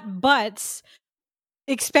flat butts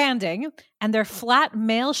expanding and their flat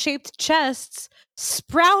male-shaped chests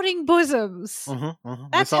sprouting bosoms.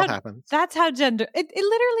 This all happens. That's how gender. It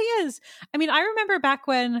literally is. I mean, I remember back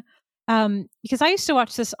when, because I used to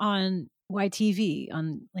watch this on YTV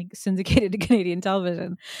on like syndicated Canadian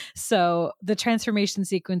television. So the transformation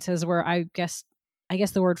sequences were, I guess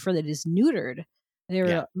the word for that is neutered. They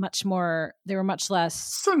were much more. They were much less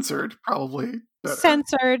censored, probably. Better.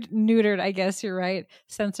 Censored, neutered. I guess you're right.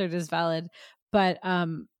 Censored is valid. But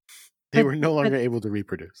they were no longer able to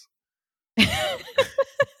reproduce.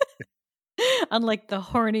 Unlike the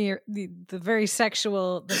horny, the very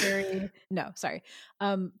sexual,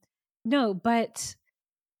 no, but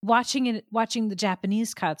watching the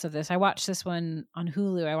Japanese cuts of this, I watched this one on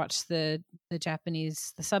Hulu. I watched the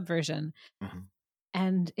Japanese, the subversion,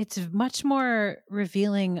 and it's much more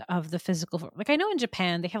revealing of the physical. Like I know in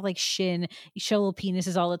Japan they have like Shin, you show little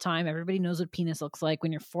penises all the time. Everybody knows what penis looks like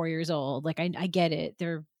when you're 4 years old. Like I get it.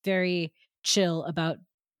 They're very chill about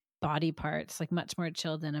body parts, like much more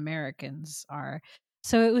chill than Americans are.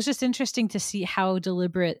 So it was just interesting to see how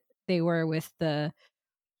deliberate they were with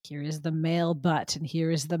here is the male butt and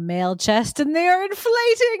here is the male chest and they are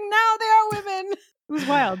inflating. Now they are women. It was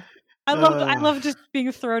wild. I love just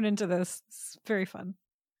being thrown into this. It's very fun.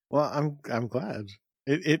 Well, I'm glad.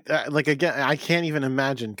 It like again, I can't even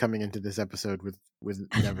imagine coming into this episode with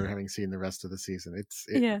never having seen the rest of the season.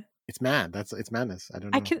 It's mad. It's madness. I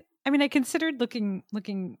don't know. I considered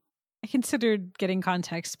looking I considered getting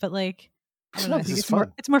context, but like, I don't know. I This think is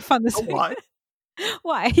fun. it's more fun this way. Why?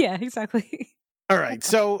 Why? Yeah, exactly. All right,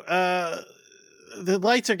 so the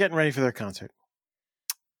lights are getting ready for their concert,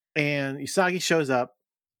 and Usagi shows up,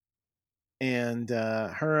 and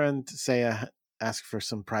her and Seiya ask for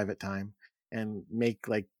some private time and make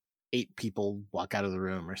like 8 people walk out of the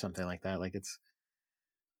room or something like that. Like it's,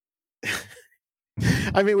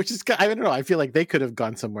 I mean, which is, I don't know. I feel like they could have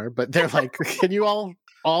gone somewhere, but they're like, "Can you all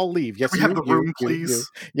leave? Yes, we you, have the you, room, you, please." you."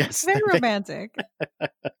 Yes, Very romantic.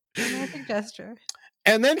 Romantic gesture.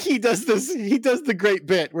 And then he does this. He does the great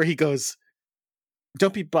bit where he goes,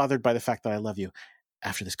 "Don't be bothered by the fact that I love you.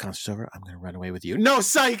 After this concert's over, I'm going to run away with you." No,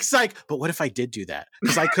 psych. But what if I did do that?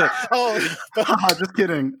 Because I could. Just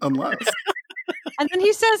kidding. Unless. And then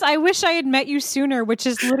he says, "I wish I had met you sooner," which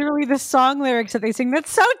is literally the song lyrics that they sing.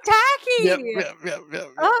 That's so tacky. Yep.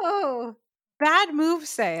 Oh, bad move,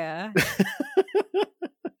 Seiya.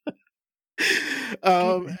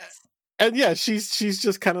 And yeah, she's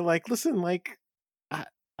just kind of like, "Listen, like,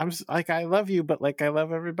 I'm like, I love you, but like, I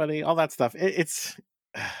love everybody, all that stuff." It's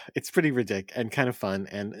pretty ridiculous and kind of fun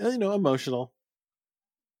and emotional.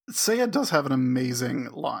 Seiya does have an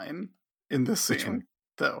amazing line in this scene,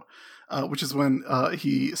 though, which is when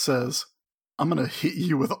he says, "I'm going to hit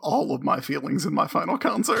you with all of my feelings in my final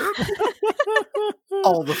concert."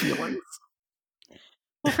 All the feelings.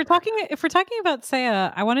 Well, if we're talking about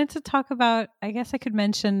Seiya, I wanted to talk about, I guess I could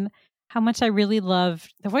mention how much I really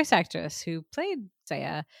loved the voice actress who played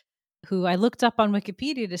Seiya, who I looked up on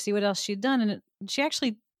Wikipedia to see what else she'd done. And she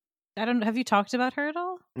actually, I don't know, have you talked about her at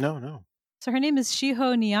all? No. So her name is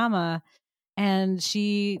Shiho Niyama, and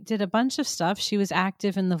she did a bunch of stuff. She was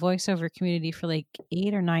active in the voiceover community for like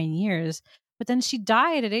 8 or 9 years, but then she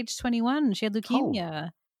died at age 21. She had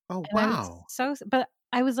leukemia. Oh, And wow. but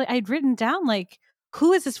I was like, I'd written down like,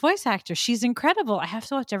 who is this voice actor? She's incredible. I have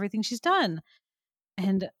to watch everything she's done.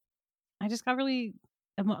 And I just got really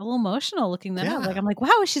a little emotional looking that up. Like, I'm like,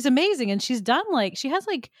 wow, she's amazing. And she's done she has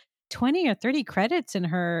like 20 or 30 credits in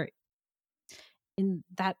her in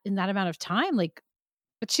that amount of time. Like,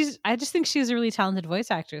 but I just think she's a really talented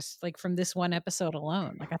voice actress, like from this one episode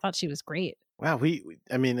alone. Like, I thought she was great. Wow.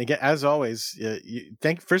 I mean, again, as always,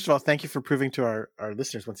 first of all, thank you for proving to our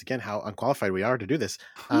listeners once again how unqualified we are to do this.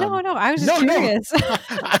 No, I was just curious. No.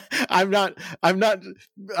 I'm not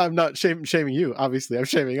shaming you. Obviously, I'm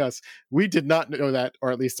shaming us. We did not know that,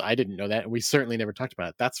 or at least I didn't know that, and we certainly never talked about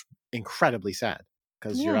it. That's incredibly sad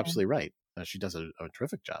because you're absolutely right. She does a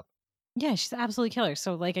terrific job. Yeah, she's absolutely killer.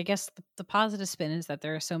 So, like, I guess the positive spin is that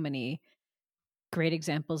there are so many great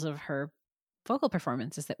examples of her vocal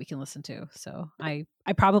performances that we can listen to. So I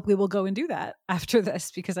probably will go and do that after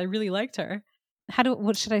this because I really liked her.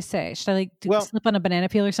 What should I say? Should I slip on a banana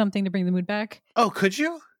peel or something to bring the mood back? Oh, could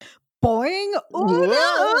you? Boing.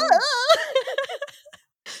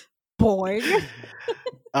 Boing.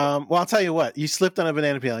 Well, I'll tell you what, you slipped on a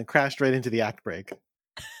banana peel and crashed right into the act break.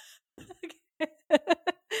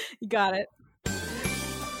 You got it.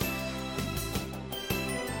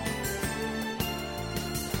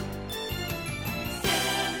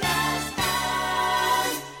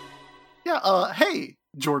 Yeah, hey,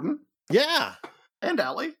 Jordan. Yeah. And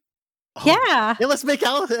Allie. Yeah. Let's make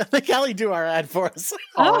Allie do our ad for us.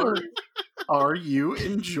 Are you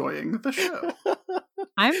enjoying the show?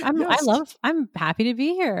 I'm happy to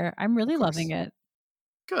be here. I'm really loving it.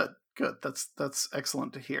 Good. That's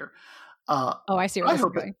excellent to hear. I see where I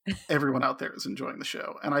hope going. Everyone out there is enjoying the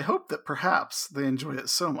show, and I hope that perhaps they enjoy it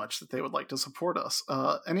so much that they would like to support us.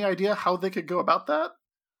 Any idea how they could go about that?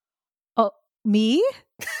 Oh, me?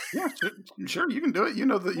 Yeah, sure, you can do it. You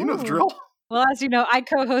know the drill. Well, as you know, I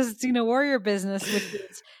co-host Xena Warrior Business, which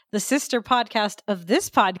is the sister podcast of this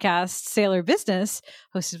podcast, Sailor Business,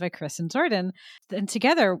 hosted by Chris and Jordan. And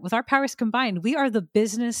together, with our powers combined, we are the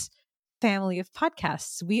business family of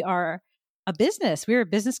podcasts. We are a business. We're a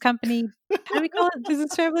business company. How do we call it?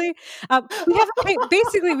 Business family? We have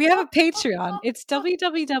a Patreon. It's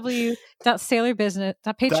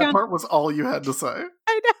www.sailorbusiness.patreon. That part was all you had to say.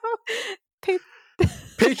 I know.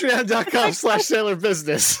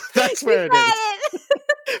 Patreon.com/SailorBusiness. That's where it is.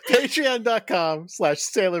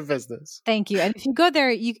 Patreon.com/SailorBusiness. Thank you. And if you go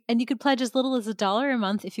there, you could pledge as little as $1 a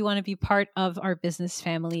month if you want to be part of our business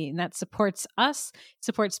family. And that supports us,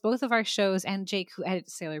 supports both of our shows and Jake, who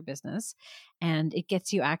edits Sailor Business. And it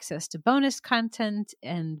gets you access to bonus content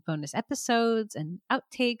and bonus episodes and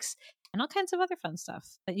outtakes and all kinds of other fun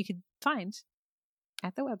stuff that you could find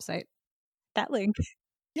at the website. That link.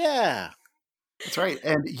 Yeah. That's right.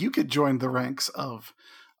 And you could join the ranks of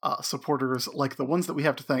supporters like the ones that we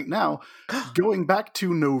have to thank now, going back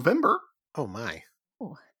to November. Oh, my.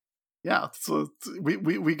 Ooh. Yeah, so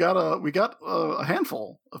we got a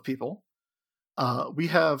handful of people. We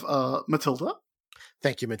have Matilda.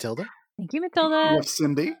 Thank you, Matilda. Thank you, We Matilda. have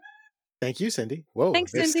Cindy. Thank you, Cindy. Whoa,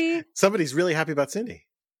 Thanks, Cindy. Somebody's really happy about Cindy.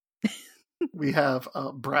 We have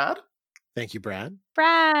Brad. Thank you, Brad.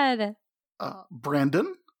 Brad.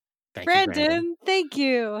 Brandon. Thank you, Brandon. Brandon. Thank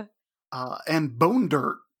you. And Bone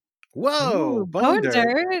Dirt. Whoa, Ooh, Bone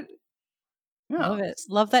Dirt. Yeah. Love it.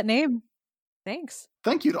 Love that name. Thanks.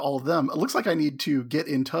 Thank you to all of them. It looks like I need to get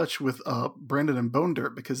in touch with Brandon and Bone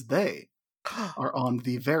Dirt because they are on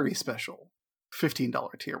the very special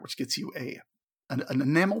 $15 tier, which gets you an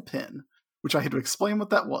enamel pin, which I had to explain what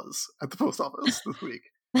that was at the post office this week.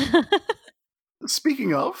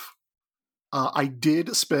 Speaking of, I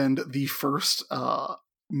did spend the first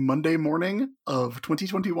Monday morning of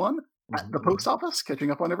 2021 at the post office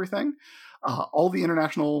catching up on everything. All the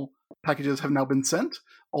international packages have now been sent.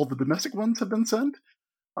 All the domestic ones have been sent.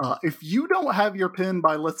 If you don't have your pin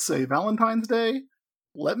by, let's say, Valentine's Day,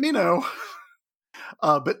 let me know.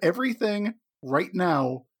 But everything right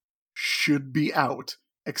now should be out,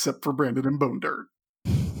 except for Brandon and Bone Dirt.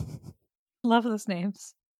 Love those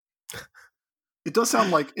names. It does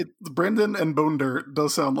sound like it. Brandon and Bone Dirt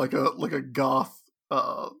does sound like a goth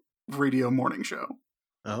radio morning show.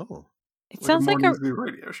 Oh, it sounds like a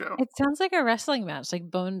radio show. It sounds like a wrestling match. Like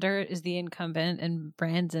Bone Dirt is the incumbent and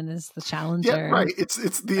Brandon is the challenger. Yeah, right. It's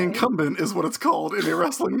the incumbent is what it's called in a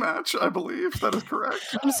wrestling match. I believe that is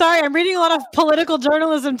correct. I'm sorry, I'm reading a lot of political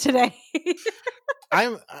journalism today.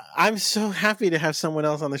 I'm so happy to have someone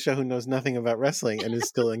else on the show who knows nothing about wrestling and is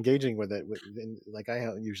still engaging with it, like I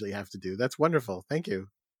usually have to do. That's wonderful. Thank you.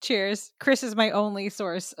 Cheers. Chris is my only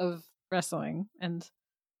source of wrestling, and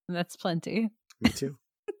that's plenty. Me too.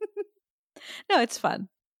 No, it's fun.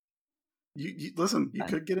 You listen. You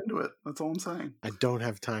could get into it. That's all I'm saying. I don't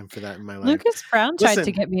have time for that in my life. Lucas Brown tried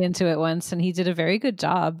to get me into it once, and he did a very good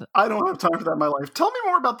job. I don't have time for that in my life. Tell me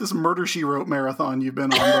more about this Murder, She Wrote marathon you've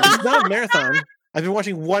been on. It's not a marathon. I've been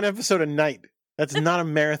watching one episode a night. That's not a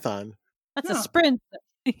marathon. That's a sprint.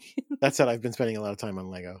 That said, I've been spending a lot of time on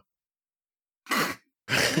Lego.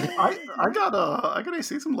 I got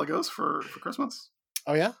see some Legos for Christmas.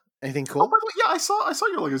 Oh yeah? Anything cool? Oh, by the way, yeah, I saw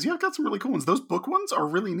your Legos. Yeah, I've got some really cool ones. Those book ones are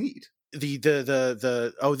really neat. The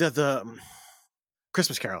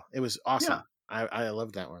Christmas Carol. It was awesome. Yeah. I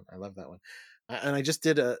loved that one. And I just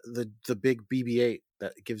did the big BB-8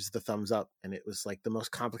 that gives the thumbs up, and it was like the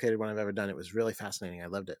most complicated one I've ever done. It was really fascinating. I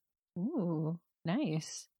loved it. Ooh,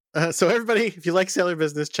 nice. So everybody, if you like Sailor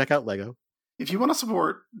Business, check out Lego. If you want to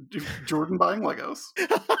support Jordan buying Legos,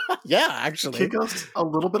 yeah, actually, kick us a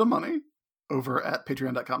little bit of money over at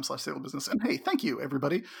patreon.com/sailorbusiness. And hey, thank you,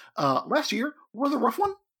 everybody. Last year was a rough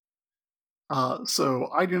one. So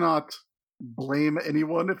I do not blame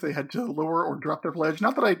anyone if they had to lower or drop their pledge.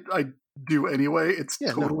 Not that I do anyway. It's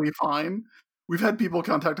totally fine. We've had people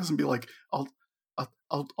contact us and be like, I'll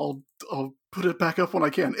put it back up when I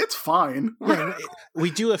can. It's fine. Yeah, we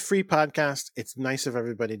do a free podcast. It's nice of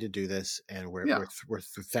everybody to do this, and we're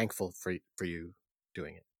thankful for you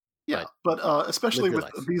doing it. Yeah, but especially with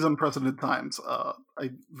these unprecedented times,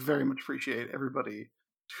 I very much appreciate everybody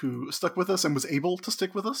who stuck with us and was able to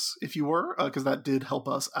stick with us, if you were, because that did help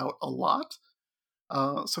us out a lot.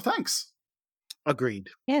 So thanks.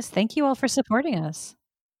 Agreed. Yes, thank you all for supporting us.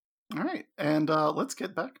 All right, and let's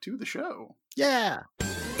get back to the show. Yeah.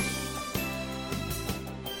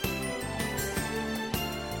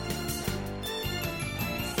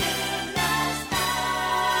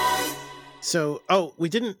 So, we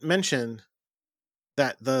didn't mention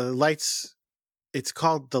that the lights, it's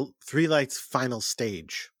called the Three Lights Final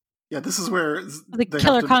Stage. Yeah, this is where the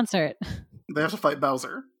killer concert. They have to fight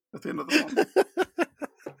Bowser at the end of the song.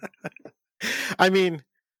 I mean...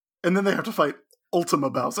 And then they have to fight Ultima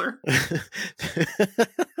Bowser to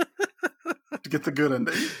get the good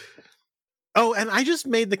ending. Oh, and I just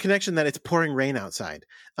made the connection that it's pouring rain outside.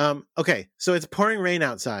 Okay, so it's pouring rain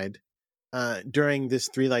outside during this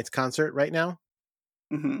Three Lights concert right now.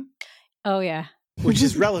 Mm-hmm. Oh, yeah. Which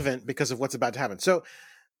is relevant because of what's about to happen. So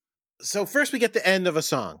first we get the end of a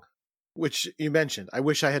song, which you mentioned. I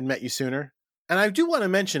wish I had met you sooner. And I do want to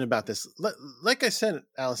mention about this. Like I said,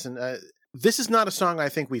 Allison, this is not a song I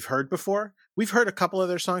think we've heard before. We've heard a couple of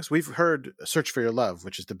their songs. We've heard Search for Your Love,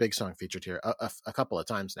 which is the big song featured here, a couple of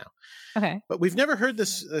times now. Okay. But we've never heard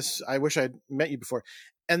this I Wish I'd Met You before.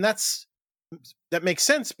 And that makes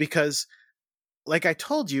sense because, like I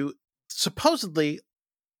told you, supposedly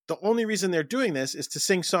the only reason they're doing this is to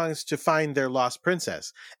sing songs to find their lost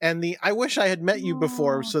princess. And the I wish I had met you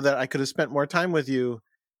before so that I could have spent more time with you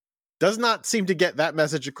does not seem to get that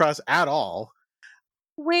message across at all.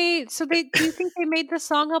 Wait, so do you think they made the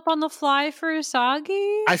song up on the fly for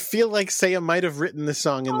Usagi? I feel like Seiya might have written this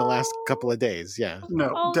song in the last couple of days. Yeah.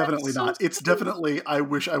 No, Oh, definitely that's so not. It's sweet. definitely, I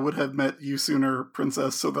wish I would have met you sooner,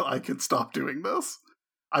 Princess, so that I could stop doing this.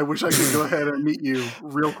 I wish I could go ahead and meet you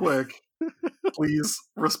real quick. Please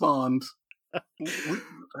respond.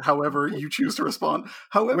 However you choose to respond.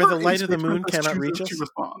 However, Where the light a of the Space moon Princess cannot chooses reach to us?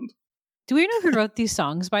 respond. Do we know who wrote these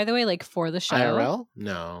songs, by the way, like for the show? IRL?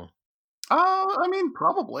 No. I mean,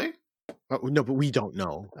 probably. No, but we don't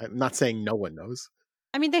know. I'm not saying no one knows.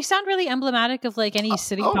 I mean, they sound really emblematic of like any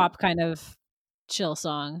city oh. pop kind of chill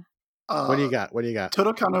song. What do you got? What do you got?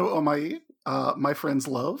 Todokano Omai, My Friend's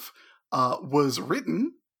Love, was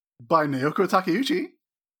written by Naoko Takeuchi.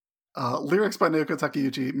 Lyrics by Naoko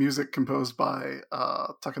Takeuchi, music composed by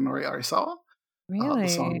Takanori Arisawa. Really? The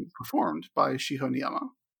song performed by Shiho Niyama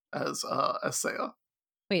as Seiya.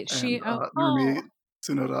 Wait, And Narumi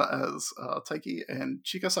Tsunoda as Taiki, and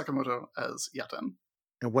Chika Sakamoto as Yaten.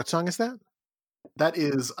 And what song is that? That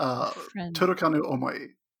is Friend. Todokano Omai,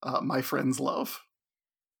 My Friend's Love.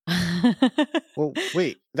 Well,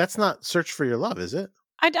 wait, that's not Search for Your Love, is it?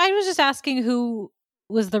 I was just asking who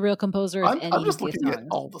was the real composer of any I'm just of these looking at songs.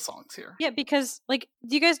 all the songs here. Yeah, because like,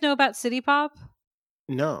 do you guys know about city pop?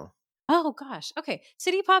 No. Oh gosh. Okay.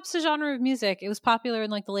 City pop's a genre of music. It was popular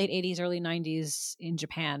in like the late 80s, early 90s in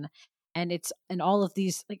Japan. And it's in all of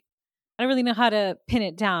these, like, I don't really know how to pin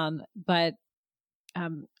it down, but I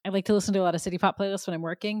like to listen to a lot of city pop playlists when I'm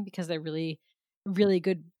working because they're really, really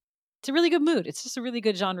good. It's a really good mood. It's just a really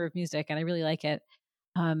good genre of music and I really like it.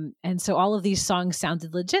 And so all of these songs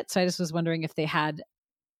sounded legit. So I just was wondering if they had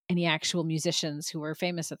any actual musicians who were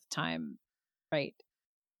famous at the time, right?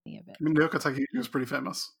 Any of it. I mean, Naoko Takeuchi was pretty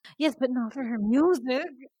famous. Yes, but not for her music.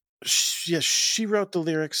 Yes, she wrote the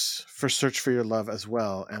lyrics for Search for Your Love as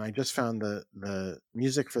well. And I just found the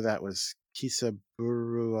music for that was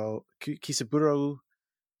Kisaburo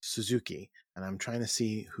Suzuki. And I'm trying to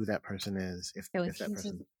see who that person is. If that He's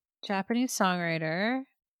person... a Japanese songwriter.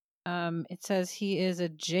 It says he is a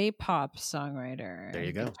J-pop songwriter. There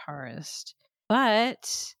you go. Guitarist.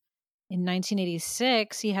 But in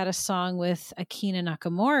 1986, he had a song with Akina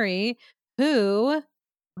Nakamori, who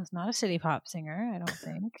was not a city pop singer, I don't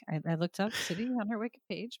think. I looked up city on her wiki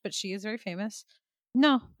page, but she is very famous.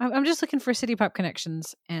 No, I'm just looking for city pop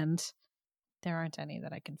connections, and there aren't any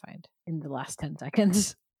that I can find in the last 10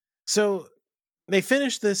 seconds. So they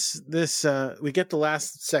finish this, we get the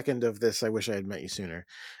last second of this, I Wish I Had Met You Sooner.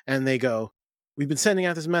 And they go, we've been sending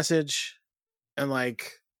out this message, and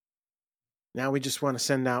like, now we just want to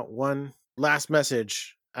send out one last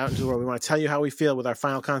message out into the world. We want to tell you how we feel with our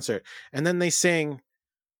final concert. And then they sing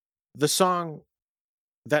the song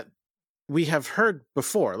that we have heard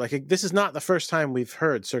before. Like, this is not the first time we've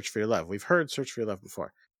heard Search for Your Love. We've heard Search for Your Love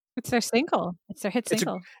before. It's their single. It's their hit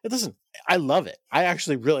single. Listen, I love it. I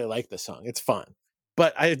actually really like this song. It's fun.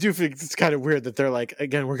 But I do think it's kind of weird that they're like,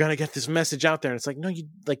 again, we're going to get this message out there. And it's like, no, you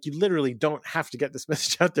literally don't have to get this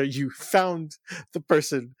message out there. You found the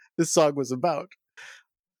person this song was about.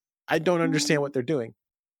 I don't understand what they're doing.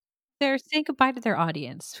 They're saying goodbye to their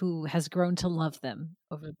audience, who has grown to love them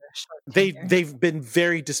over the short tenure. They've been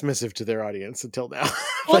very dismissive to their audience until now.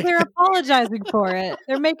 Well, like, they're apologizing for it.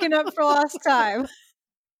 They're making up for lost time.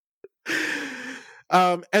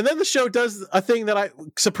 And then the show does a thing that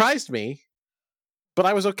surprised me, but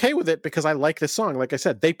I was okay with it because I like this song. Like I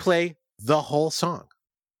said, they play the whole song.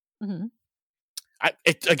 Mm-hmm.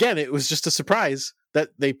 It was just a surprise that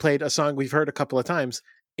they played a song we've heard a couple of times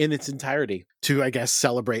in its entirety to, I guess,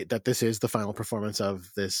 celebrate that this is the final performance of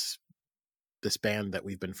this band that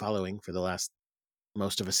we've been following for the last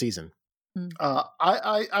most of a season.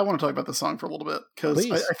 I want to talk about the song for a little bit because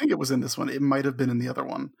I think it was in this one. It might have been in the other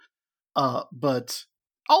one. But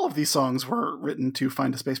all of these songs were written to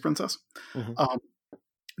find a space princess. Mm-hmm.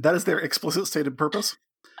 That is their explicit stated purpose.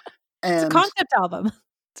 And it's a concept album.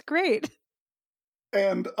 It's great.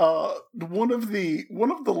 And one of the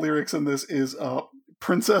lyrics in this is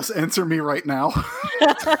 "Princess, answer me right now,"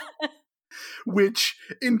 which,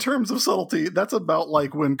 in terms of subtlety, that's about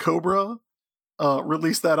like when Cobra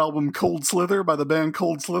released that album "Cold Slither" by the band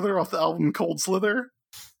Cold Slither off the album Cold Slither.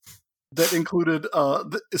 That included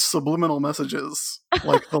subliminal messages,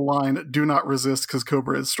 like the line, "Do not resist because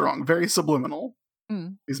Cobra is strong." Very subliminal,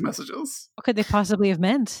 these messages. What could they possibly have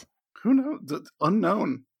meant? Who knows?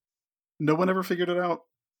 Unknown. No one ever figured it out.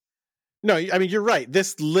 No, I mean, you're right.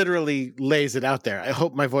 This literally lays it out there. I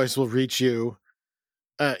hope my voice will reach you.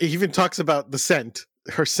 It even talks about the scent,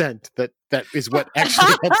 her scent, that is what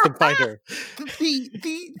actually helps them find her.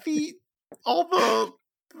 All the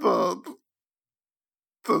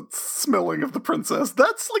the smelling of the princess.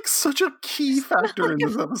 That's like such a key factor in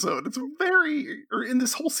this episode. It's or in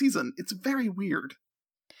this whole season, it's very weird.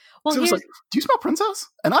 Well, So it was like, do you smell princess?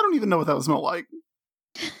 And I don't even know what that would smell like.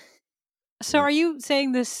 So are you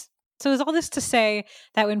saying this? So is all this to say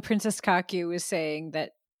that when Princess Kaku was saying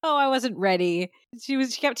that, oh, I wasn't ready, she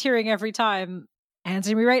kept hearing every time,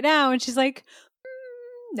 answer me right now, and she's like,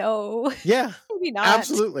 no. Yeah, maybe not.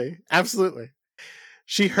 Absolutely.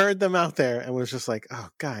 She heard them out there and was just like, oh,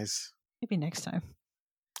 guys. Maybe next time.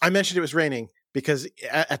 I mentioned it was raining because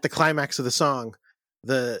at the climax of the song,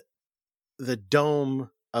 the dome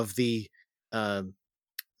of the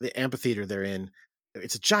amphitheater they're in,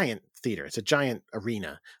 it's a giant theater. It's a giant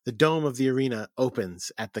arena. The dome of the arena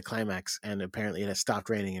opens at the climax, and apparently it has stopped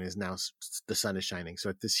raining and is now the sun is shining. So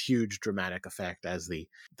it's this huge dramatic effect as the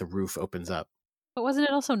roof opens up. But wasn't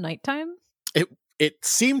it also nighttime? It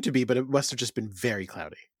seemed to be, but it must have just been very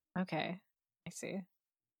cloudy. Okay, I see.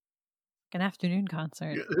 An afternoon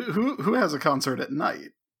concert. Who has a concert at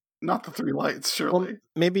night? Not the Three Lights, surely. Well,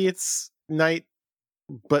 maybe it's night,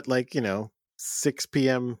 but 6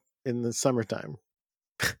 p.m. in the summertime.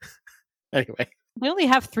 Anyway. They only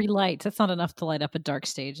have 3 lights. That's not enough to light up a dark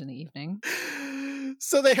stage in the evening.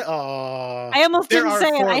 So I almost didn't say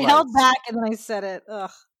it. I held back and then I said it.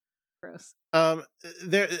 Ugh. Gross.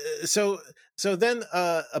 So then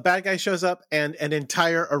a bad guy shows up and an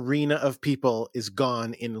entire arena of people is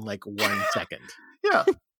gone in 1 second. Yeah.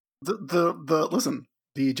 Listen,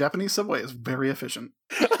 the Japanese subway is very efficient.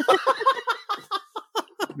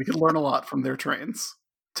 We could learn a lot from their trains.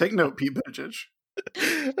 Take note, Pete Buttigieg.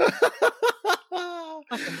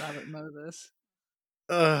 Fucking Robert Moses.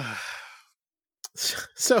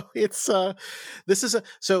 So it's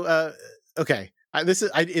okay.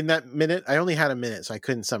 In that minute, I only had a minute, so I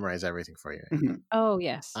couldn't summarize everything for you. Mm-hmm. Oh,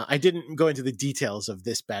 yes. I didn't go into the details of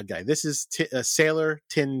this bad guy. This is Sailor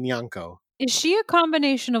Tin Nyanko. Is she a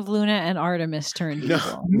combination of Luna and Artemis turned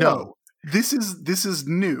evil? No. This is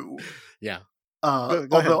new. Yeah. Go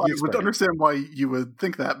although I would understand why you would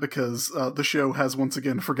think that, because the show has once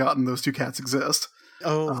again forgotten those two cats exist.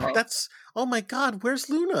 Oh, oh my God, where's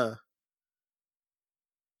Luna?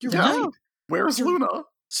 You're right. right. Where's Luna?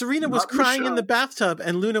 Serena was crying in the bathtub,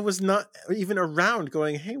 and Luna was not even around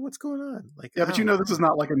going, hey, what's going on? But this is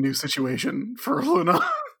not a new situation for Luna.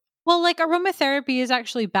 Well, aromatherapy is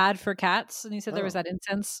actually bad for cats, and he said there was that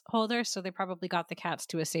incense holder, so they probably got the cats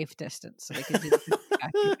to a safe distance so they could do the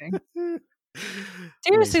cat keeping.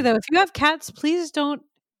 Seriously, though, if you have cats, please don't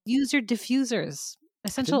use your diffusers.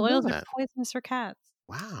 Essential oils are poisonous for cats.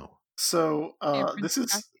 Wow. So this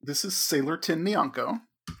is Sailor Tin Nyanko.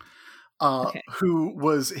 Who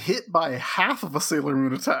was hit by half of a Sailor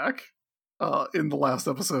Moon attack in the last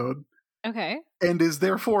episode. Okay. And is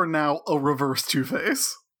therefore now a reverse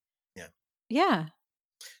Two-Face. Yeah. Yeah.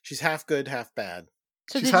 She's half good, half bad.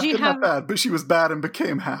 So she's half good, half bad, but she was bad and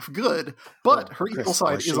became half good. But her evil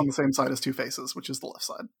side is on the same side as Two-Face's, which is the left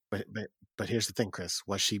side. But here's the thing, Chris.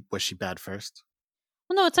 Was she bad first?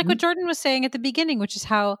 Well, no, it's like what Jordan was saying at the beginning, which is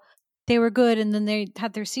how they were good, and then they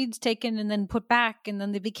had their seeds taken and then put back, and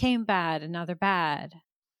then they became bad, and now they're bad.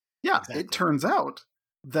 Yeah, exactly. It turns out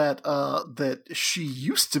that that she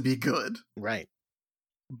used to be good, right?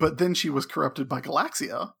 But then she was corrupted by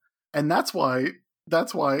Galaxia, and that's why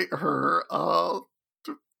her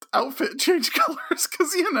outfit changed colors.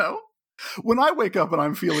 Because when I wake up and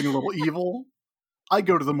I'm feeling a little evil, I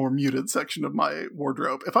go to the more muted section of my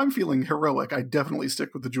wardrobe. If I'm feeling heroic, I definitely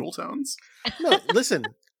stick with the jewel tones. No, listen.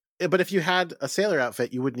 But if you had a sailor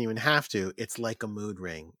outfit, you wouldn't even have to. It's like a mood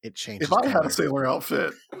ring. It changes. If I had a sailor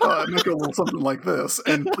outfit, I'd make a little something like this.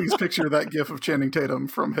 And please picture that gif of Channing Tatum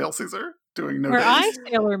from Hail Caesar doing no Were days. I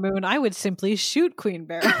Sailor Moon, I would simply shoot Queen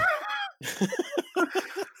Bear.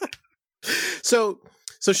 So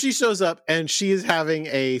she shows up and she is having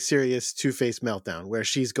a serious Two-Face meltdown where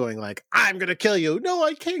she's going I'm going to kill you. No,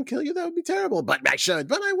 I can't kill you. That would be terrible. But I should,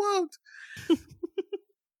 but I won't.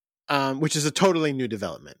 Which is a totally new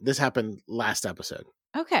development. This happened last episode.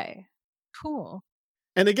 Okay, cool.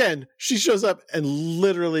 And again, she shows up and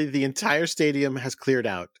literally the entire stadium has cleared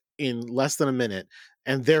out in less than a minute.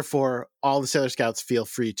 And therefore, all the Sailor Scouts feel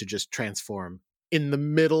free to just transform in the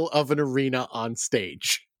middle of an arena on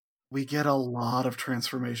stage. We get a lot of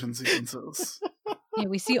transformation sequences. Yeah,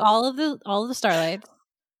 we see all of the Starlights.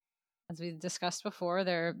 As we discussed before,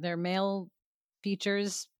 their male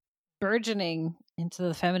features burgeoning into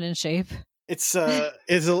the feminine shape. It's a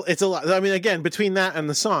lot. I mean, again, between that and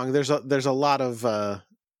the song, there's a lot of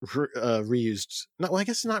reused. I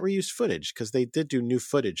guess not reused footage because they did do new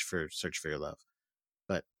footage for Search for Your Love,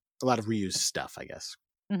 but a lot of reused stuff, I guess.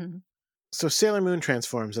 Mm-hmm. So Sailor Moon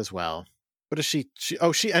transforms as well, What is she?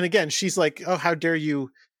 And again, she's like, oh, how dare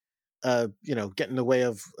you, get in the way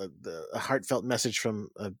of a heartfelt message from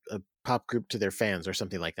a pop group to their fans or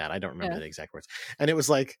something like that. I don't remember the exact words. And it was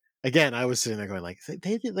like, again, I was sitting there going like,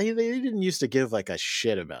 they didn't used to give like a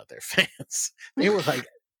shit about their fans. They were like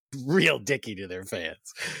real dicky to their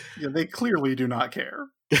fans. Yeah, they clearly do not care.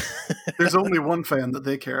 There's only one fan that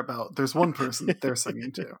they care about. There's one person that they're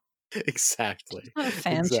singing to. Exactly. She's not a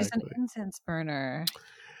fan. She's an incense burner.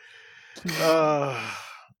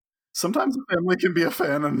 Sometimes a family can be a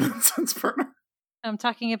fan and an incense burner. I'm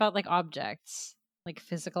talking about like objects, like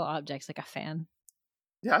physical objects, like a fan.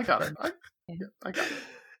 Yeah, I got it. I got it.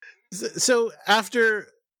 So after,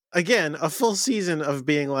 again, a full season of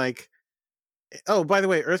being like, oh, by the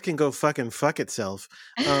way, Earth can go fuck itself.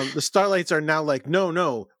 The Starlights are now like,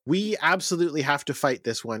 no, we absolutely have to fight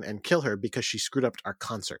this one and kill her because she screwed up our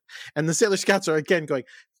concert. And the Sailor Scouts are again going,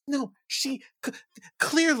 no, she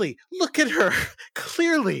clearly, look at her.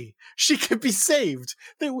 Clearly, she could be saved.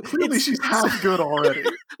 Clearly, she's half good already.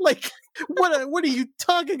 Like, what are you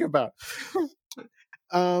talking about?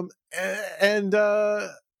 So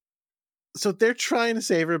they're trying to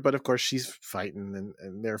save her, but of course she's fighting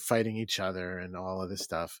and they're fighting each other and all of this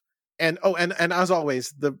stuff. And as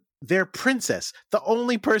always, their princess, the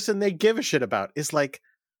only person they give a shit about, is like,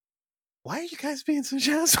 why are you guys being such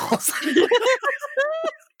assholes?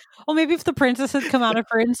 Well, maybe if the princess had come out of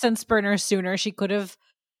her incense burner sooner, she could have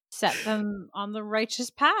set them on the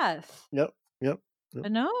righteous path. Yep.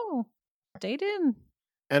 But no, they didn't.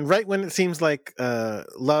 And right when it seems like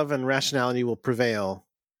love and rationality will prevail,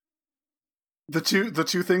 the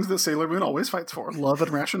two things that Sailor Moon always fights for: love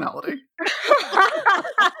and rationality.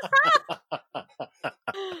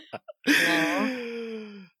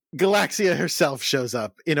 Galaxia herself shows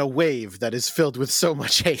up in a wave that is filled with so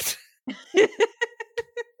much hate.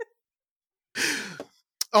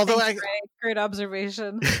 Although great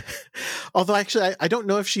observation. Although actually, I don't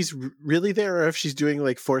know if she's really there or if she's doing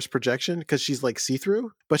like force projection because she's like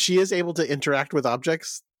see-through, but she is able to interact with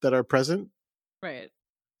objects that are present. Right.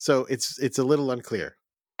 So it's a little unclear.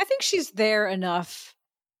 I think she's there enough.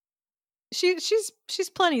 She's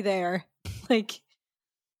plenty there. Like,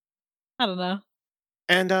 I don't know.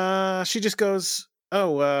 And she just goes,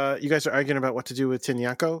 "Oh, you guys are arguing about what to do with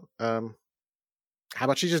Tinyanko. How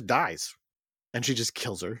about she just dies?" And she just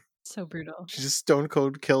kills her. So brutal. She just stone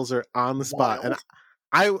cold kills her on the spot. Wild.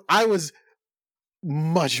 And I was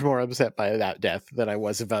much more upset by that death than I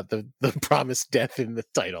was about the promised death in the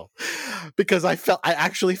title. Because I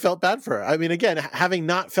actually felt bad for her. I mean, again, having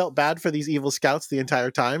not felt bad for these evil scouts the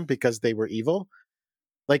entire time because they were evil,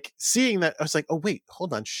 like seeing that, I was like, oh wait,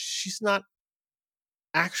 hold on. She's not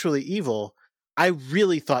actually evil. I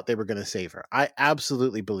really thought they were going to save her. I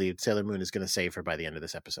absolutely believed Sailor Moon is going to save her by the end of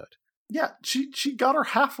this episode. Yeah, she got her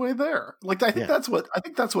halfway there. Like I think that's what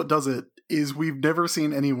does it. Is we've never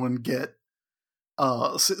seen anyone get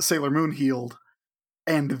Sailor Moon healed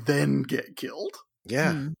and then get killed.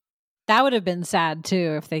 Yeah, that would have been sad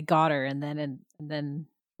too if they got her and then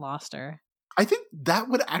lost her. I think that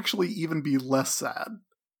would actually even be less sad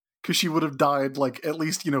because she would have died like at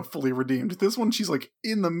least fully redeemed. This one, she's like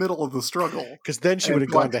in the middle of the struggle because then she would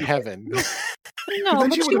have gone to heaven. No,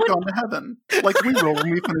 then she would have gone to heaven, like we will when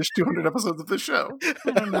we finish 200 episodes of this show.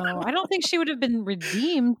 I don't know. I don't think she would have been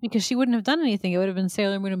redeemed because she wouldn't have done anything. It would have been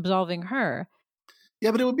Sailor Moon absolving her.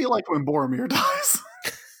 Yeah, but it would be like when Boromir dies.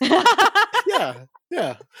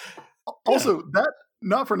 Yeah. Also, that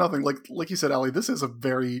not for nothing. Like you said, Allie, this is a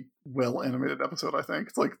very well animated episode. I think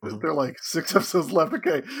it's like they're like 6 episodes left.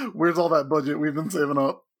 Okay, where's all that budget we've been saving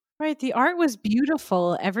up? Right. The art was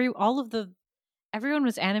beautiful. Everyone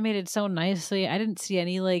was animated so nicely. I didn't see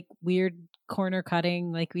any like weird corner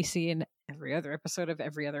cutting like we see in every other episode of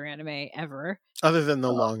every other anime ever. Other than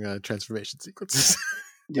the long transformation sequences.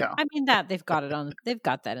 Yeah, I mean that they've got that in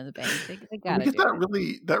the bank. They got it. We get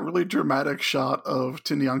that really dramatic shot of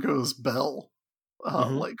Tinyanko's bell,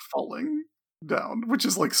 like falling down, which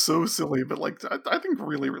is like so silly, but like I think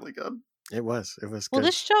really really good. It was good. Well,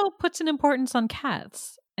 this show puts an importance on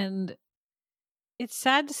cats, and it's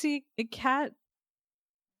sad to see a cat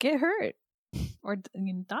get hurt or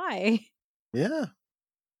die. Yeah.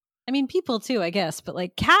 I mean, people too, I guess, but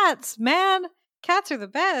like cats, man, cats are the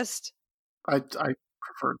best. I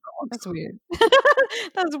prefer dogs. That's weird.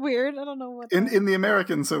 That's weird. I don't know what. In the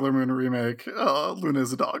American Sailor Moon remake, Luna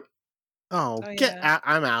is a dog. Oh get out!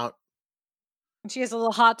 I'm out. And she has a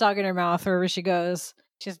little hot dog in her mouth wherever she goes.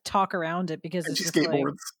 She has to talk around it because she it's skateboards.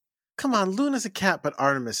 Like... Come on, Luna's a cat, but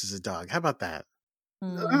Artemis is a dog. How about that?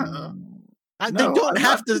 Mm. They don't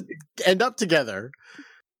have to end up together.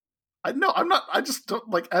 I'm not. I just don't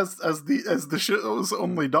like as the show's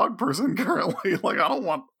only dog person currently. Like, I don't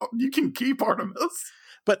want. You can keep Artemis.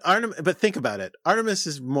 But think about it. Artemis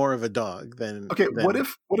is more of a dog than. Okay, what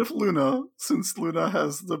if Luna, since Luna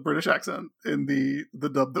has the British accent in the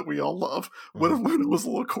dub that we all love, what if Luna was a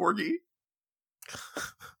little corgi?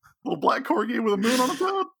 Little black corgi with a moon on its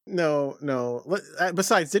head? No.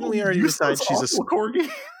 Besides, didn't we already decide she's a corgi?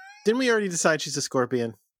 Didn't we already decide she's a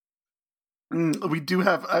scorpion? We do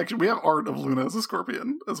have we have art of Luna as a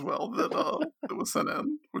scorpion as well that was sent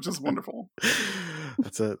in, which is wonderful.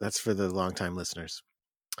 That's for the longtime listeners.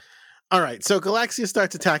 All right, so Galaxia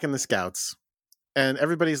starts attacking the scouts, and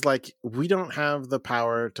everybody's like, "We don't have the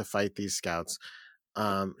power to fight these scouts."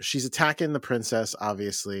 She's attacking the princess,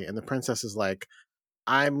 obviously, and the princess is like,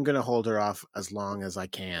 "I'm gonna hold her off as long as I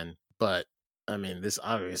can," but I mean, this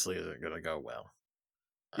obviously isn't gonna go well.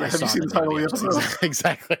 Yeah, have you seen the title of the episode?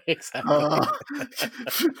 Exactly.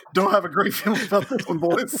 Don't have a great feeling about this one,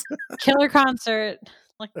 boys. Killer concert,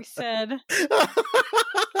 like we said.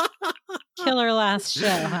 Killer last show,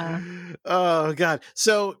 huh? Oh God!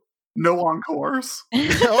 So no encores.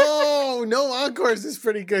 No encores is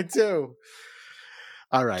pretty good too.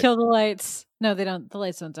 All right, kill the lights. No, they don't. The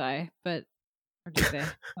lights don't die, but or do they?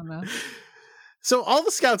 I don't know. So all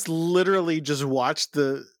the scouts literally just watch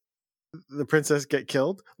the princess get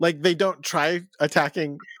killed. Like, they don't try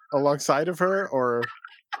attacking alongside of her, or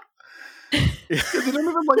they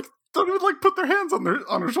don't even put their hands on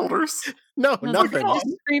her shoulders. No, nothing. Just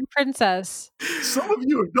scream princess. Some of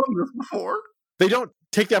you have done this before. They don't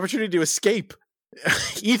take the opportunity to escape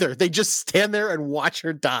either. They just stand there and watch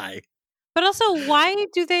her die. But also, why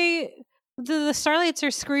do they? The Starlights are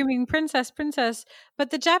screaming princess, princess, but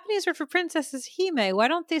the Japanese word for princess is hime. Why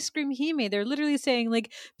don't they scream hime? They're literally saying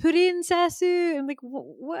like princesu. I'm like,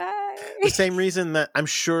 why? The same reason that I'm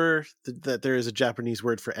sure that there is a Japanese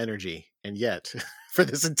word for energy, and yet for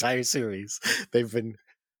this entire series, they've been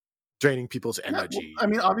draining people's energy. I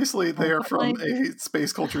mean, obviously they are from a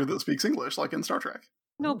space culture that speaks English, like in Star Trek.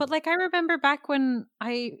 No, but I remember back when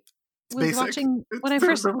I was basic. watching when I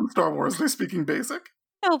first from Star Wars, they're speaking basic.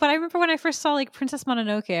 No, but I remember when I first saw Princess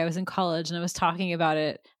Mononoke, I was in college and I was talking about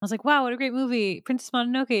it. I was like, wow, what a great movie, Princess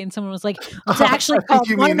Mononoke. And someone was like, it's actually called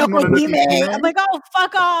Mononoke Hime. I'm like, oh,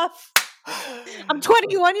 fuck off. I'm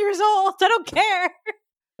 21 years old. I don't care.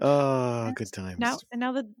 Oh, good times. Now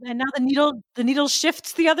the needle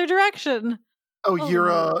shifts the other direction. Oh,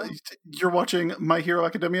 you're watching My Hero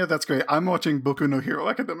Academia? That's great. I'm watching Boku no Hero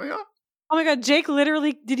Academia. Oh my god, Jake,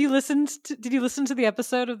 literally, did you listen to the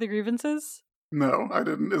episode of the grievances? No, I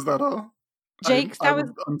didn't. Is that a Jake? I was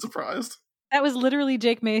unsurprised. That was literally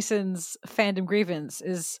Jake Mason's fandom grievance.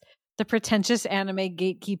 Is the pretentious anime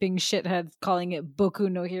gatekeeping shithead calling it Boku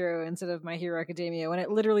no Hero instead of My Hero Academia when it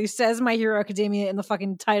literally says My Hero Academia in the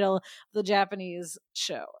fucking title of the Japanese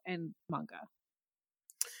show and manga.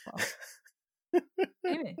 Well,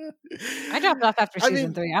 anyway, I dropped off after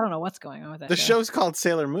season 3. I don't know what's going on with that. The show's called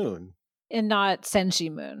Sailor Moon, and not Senshi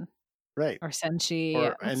Moon. Right. Or Senshi.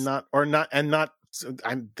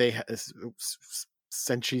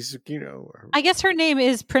 Senshi's, I guess her name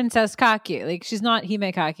is Princess Kaku. She's not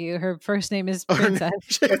Hime Kaku. Her first name is Princess.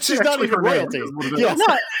 She's not even royalty. Yes. No,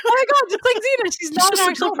 oh my god, just like Xena. She's not an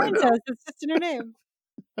actual princess. It's just in her name.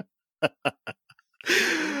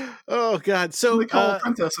 Oh god. So we call her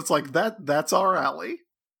princess. It's like that's our alley.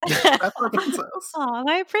 That's our princess. Oh,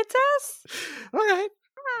 my princess? All right.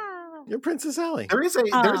 You're Princess Alley. There is a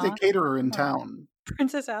caterer in town,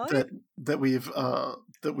 Princess Alley, that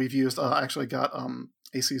we've used. I actually got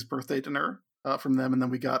AC's birthday dinner from them, and then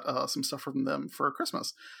we got some stuff from them for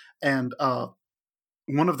Christmas. And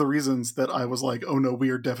one of the reasons that I was like, "Oh no, we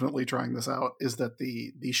are definitely trying this out," is that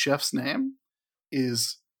the chef's name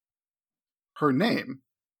is her name.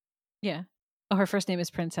 Yeah. Oh, her first name is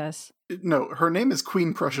Princess. No, her name is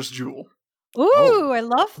Queen Precious Jewel. Ooh, I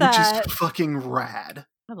love that. Which is fucking rad.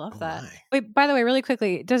 I love that. Wait, by the way, really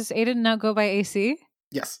quickly, does Aiden now go by AC?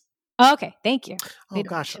 Yes. Oh, okay, thank you. Oh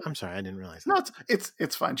gosh, I'm sorry, I didn't realize that. No,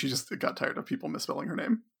 it's fine. She just got tired of people misspelling her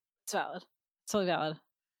name. It's valid. It's totally valid.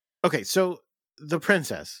 Okay, so the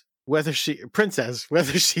princess, whether she is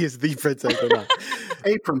the princess or not,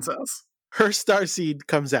 a princess, her starseed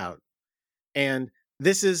comes out, and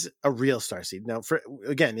this is a real starseed. Now,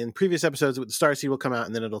 in previous episodes, the starseed will come out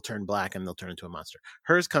and then it'll turn black and they'll turn into a monster.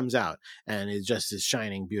 Hers comes out and it just is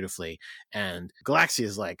shining beautifully. And Galaxia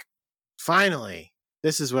is like, finally,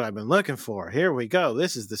 this is what I've been looking for. Here we go.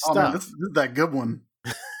 This is the stuff. Man, this is that good one.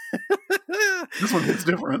 This one hits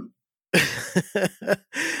different.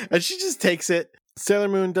 And she just takes it. Sailor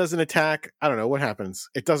Moon does an attack. I don't know what happens.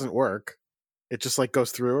 It doesn't work. It just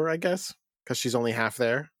goes through her, I guess, because she's only half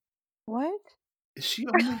there. What? Is she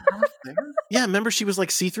only half there? Yeah, remember she was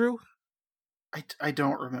like see-through? I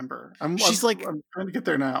don't remember. I'm trying to get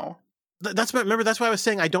there now. That's why I was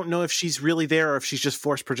saying I don't know if she's really there or if she's just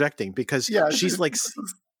force projecting, because she's like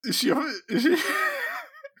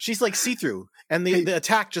she's like see-through, and the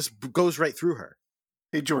attack just goes right through her.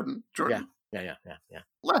 Hey, Jordan. Yeah.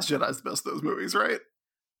 Last Jedi's the best of those movies, right?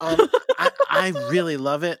 I really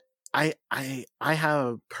love it. I have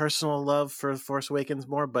a personal love for Force Awakens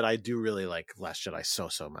more, but I do really like Last Jedi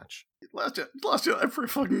so much. Last Jedi pretty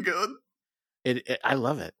fucking good. I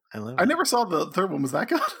love it. I never saw the third one. Was that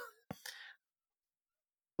good?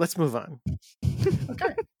 Let's move on.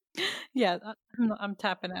 Okay. Yeah, I'm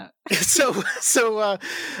tapping out.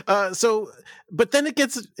 But then it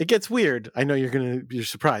gets weird. I know you're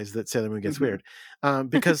surprised that Sailor Moon gets weird,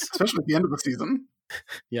 because especially at the end of the season.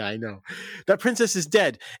 Yeah, I know. That princess is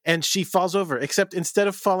dead, and she falls over, except instead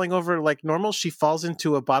of falling over like normal, she falls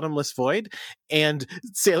into a bottomless void, and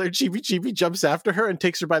Sailor Chibi jumps after her and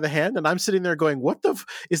takes her by the hand, and I'm sitting there going, what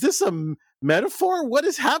is this a metaphor? What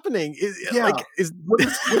is happening? What is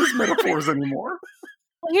metaphors anymore?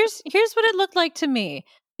 Well, here's what it looked like to me,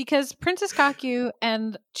 because Princess Kaku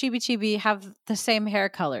and Chibi have the same hair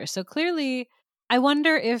color. So clearly, I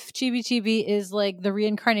wonder if Chibi is like the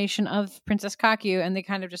reincarnation of Princess Kaku, and they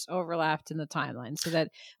kind of just overlapped in the timeline, so that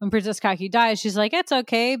when Princess Kaku dies, she's like, it's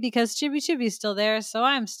okay because Chibi's still there, so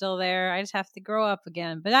I'm still there. I just have to grow up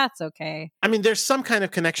again, but that's okay. I mean, there's some kind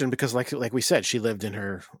of connection because, like we said, she lived in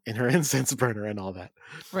her incense burner and all that,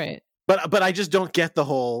 right? But I just don't get the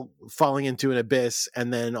whole falling into an abyss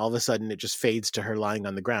and then all of a sudden it just fades to her lying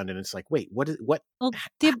on the ground, and it's like, wait, what? Well, I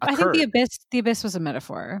think the abyss was a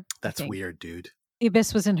metaphor. That's weird, dude. The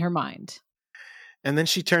abyss was in her mind. And then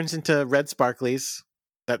she turns into red sparklies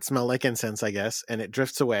that smell like incense, I guess, and it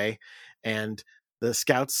drifts away, and the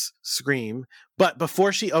scouts scream. But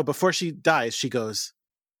before she dies, she goes,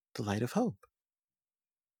 the light of hope.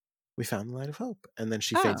 We found the light of hope. And then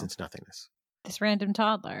she fades into nothingness. This random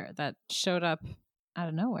toddler that showed up out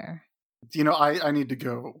of nowhere. You know, I need to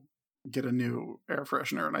go get a new air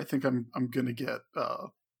freshener, and I think I'm gonna get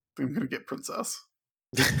Princess.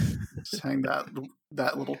 Just hang that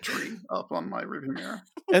little tree up on my rearview mirror.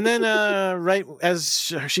 And then right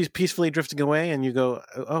as she's peacefully drifting away, and you go,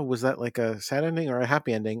 oh, was that like a sad ending or a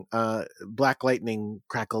happy ending? Black lightning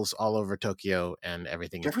crackles all over Tokyo, and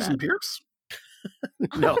everything Jefferson Pierce?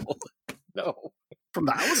 No. From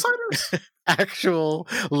the Outsiders? Actual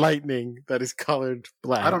lightning that is colored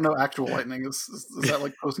black. I don't know actual lightning. Is that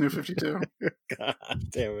like post New 52? God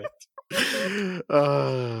damn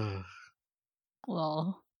it.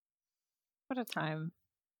 Well, what a time.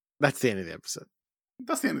 That's the end of the episode.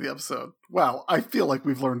 That's the end of the episode. Wow, I feel like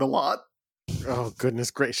we've learned a lot. Oh, goodness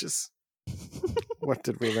gracious. What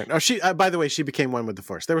did we learn? Oh, she. By the way, she became one with the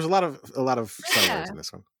Force. There was a lot of Star Wars in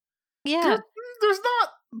this one. Yeah.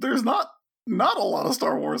 There's not a lot of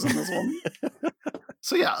Star Wars in this one.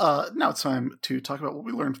 So yeah, now it's time to talk about what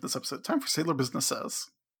we learned from this episode. Time for Sailor Business Says.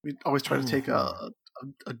 We always try to take a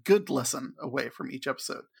good lesson away from each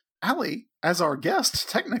episode. Allie, as our guest,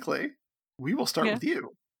 technically, we will start with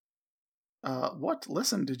you. What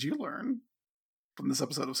lesson did you learn from this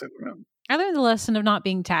episode of Sailor Moon? I learned the lesson of not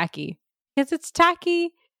being tacky. Because it's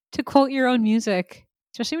tacky to quote your own music,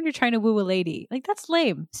 especially when you're trying to woo a lady. Like, that's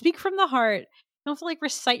lame. Speak from the heart. You don't have to, like,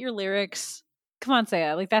 recite your lyrics. Come on,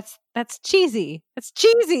 Saya. Like, that's cheesy. That's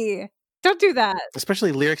cheesy. Don't do that.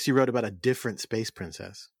 Especially lyrics you wrote about a different space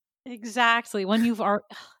princess. Exactly. When you've already...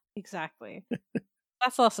 Exactly.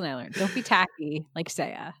 That's the lesson I learned. Don't be tacky like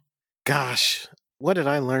Saya. Gosh, what did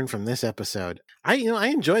I learn from this episode? I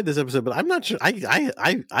enjoyed this episode, but I'm not sure.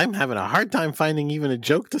 I'm having a hard time finding even a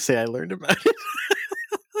joke to say I learned about it.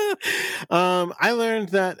 I learned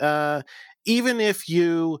that even if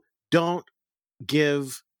you don't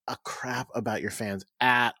give a crap about your fans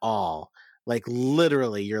at all, like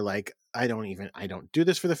literally, you're like, I don't do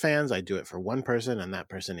this for the fans. I do it for one person, and that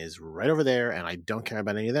person is right over there, and I don't care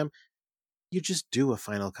about any of them. You just do a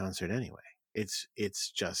final concert anyway. It's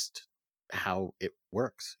just how it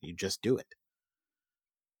works. You just do it.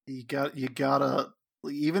 You gotta,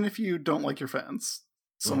 even if you don't like your fans,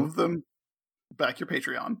 some of them back your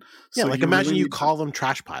Patreon. Yeah, so like imagine you call them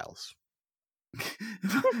trash piles.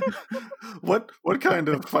 What kind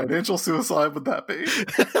of financial suicide would that be?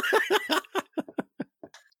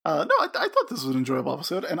 No, I thought this was an enjoyable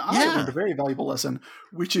episode, and I learned a very valuable lesson,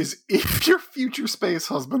 which is if your future space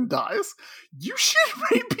husband dies, you should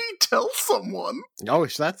maybe tell someone. Oh,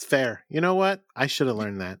 that's fair. You know what? I should have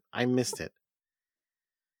learned that. I missed it.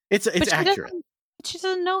 It's accurate. She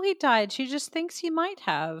doesn't know he died. She just thinks he might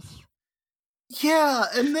have. Yeah,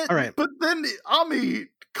 and then All right. but then Ami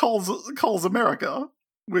calls America,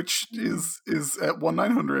 which is at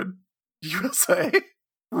 1-900 USA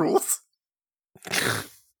rules.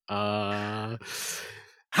 How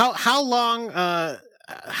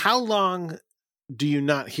long do you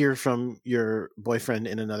not hear from your boyfriend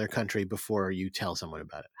in another country before you tell someone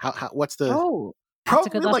about it? What's the That's a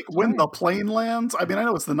good Probably like lesson to when learn. the plane lands. I mean, I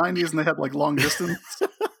know it's the 90s and they had like long distance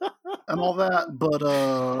and all that, but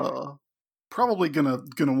probably gonna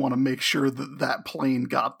want to make sure that plane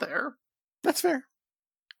got there. That's fair.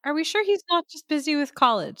 Are we sure he's not just busy with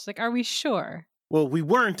college? Like, are we sure? Well, we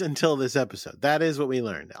weren't until this episode. That is what we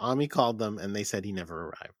learned. Ami called them and they said he never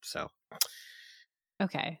arrived. So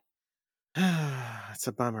Okay. it's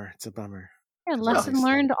a bummer. Yeah, Well, lesson obviously.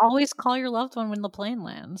 learned, always call your loved one when the plane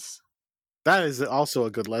lands. That is also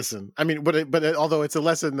a good lesson. I mean, but although it's a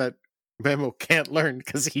lesson that Memo can't learn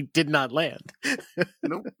because he did not land.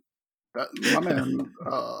 Nope. My man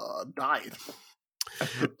died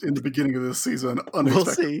in the beginning of this season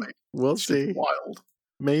unexpectedly. We'll It's just see. wild.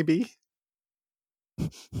 Maybe.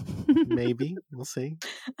 We'll see.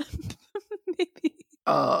 Maybe.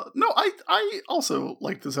 No, I also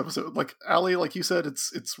like this episode. Like Allie, like you said,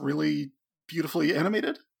 it's really beautifully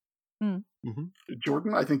animated. Mm-hmm.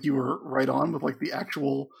 Jordan, I think you were right on with like the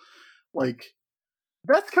actual, like,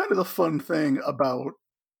 that's kind of the fun thing about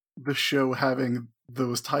the show having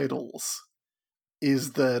those titles,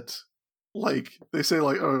 is that, like, they say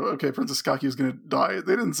like, oh, okay, Princess Kaki is gonna die.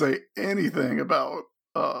 They didn't say anything about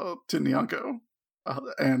Tin Nyanko.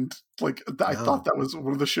 And like I thought that was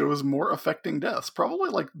one of the show's more affecting deaths, probably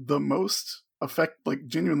like the most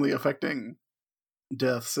genuinely affecting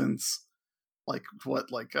death since like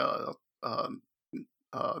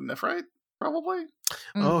Nephrite, probably.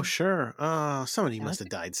 Oh sure. Somebody must have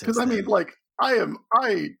died since. Because I mean, like I am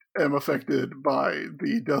affected by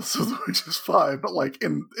the deaths of the Witches 5, but like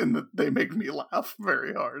in they make me laugh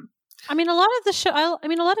very hard. I mean, a lot of the show. I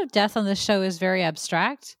mean, a lot of death on this show is very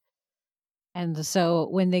abstract. And so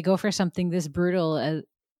when they go for something this brutal, even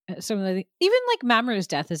like Mamoru's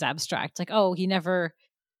death is abstract. Like, oh, he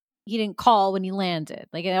didn't call when he landed.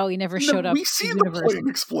 Like, oh, he never showed up. We see the plane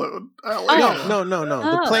explode. No.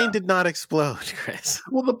 The plane did not explode, Chris.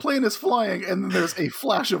 Well, the plane is flying, and then there's a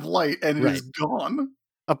flash of light, and it is gone.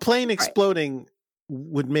 A plane exploding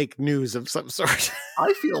would make news of some sort.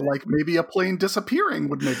 I feel like maybe a plane disappearing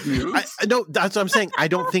would make news. No, that's what I'm saying. I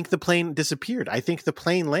don't think the plane disappeared. I think the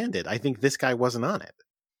plane landed. I think this guy wasn't on it.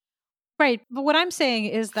 Right. But what I'm saying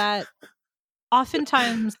is that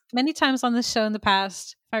oftentimes, many times on this show in the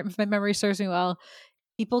past, if my memory serves me well,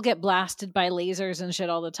 people get blasted by lasers and shit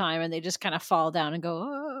all the time, and they just kind of fall down and go,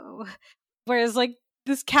 oh. Whereas like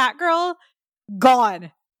this cat girl,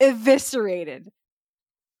 gone, eviscerated.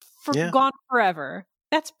 Gone forever.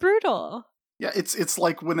 That's brutal. Yeah, it's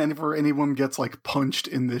like whenever anyone gets like punched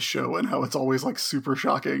in this show, and how it's always like super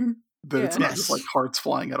shocking that it's not just like hearts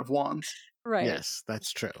flying out of wands. Right. Yes,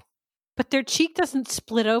 that's true. But their cheek doesn't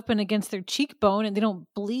split open against their cheekbone, and they don't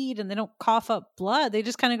bleed, and they don't cough up blood. They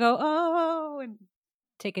just kind of go, oh, and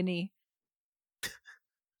take a knee.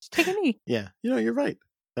 Just take a knee. Yeah, you're right.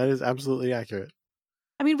 That is absolutely accurate.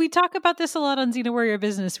 I mean, we talk about this a lot on Xena Warrior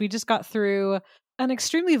Business. We just got through an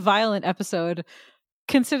extremely violent episode,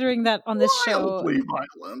 considering that on this Wildly show,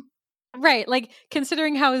 violent. right? Like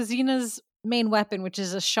considering how Xena's main weapon, which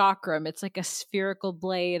is a chakram, it's like a spherical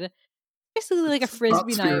blade, basically like a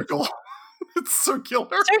frisbee knife. It's circular.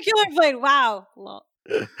 Circular blade. Wow.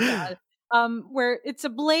 God. Where it's a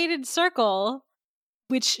bladed circle,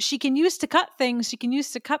 which she can use to cut things. She can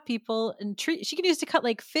use to cut people and she can use to cut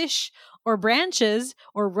like fish or branches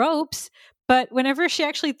or ropes. But whenever she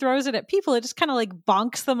actually throws it at people, it just kind of like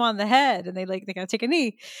bonks them on the head, and they gotta take a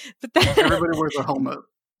knee. But then everybody wears a helmet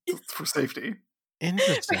for safety.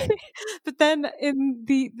 Interesting. But then in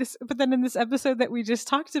this episode that we just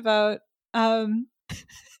talked about, we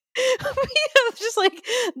have just like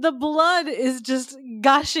the blood is just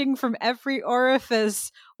gushing from every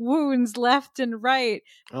orifice, wounds left and right,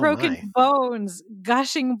 broken bones,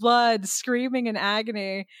 gushing blood, screaming in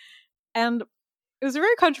agony. And it was a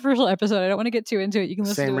very controversial episode. I don't want to get too into it. You can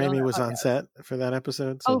listen Sam to it. Raimi was on set for that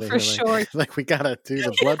episode. So for sure. Like we gotta do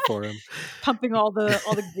the blood for him. Pumping all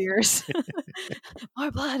the gears.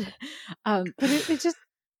 More blood. But it just,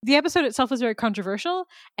 the episode itself was very controversial,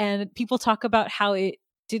 and people talk about how it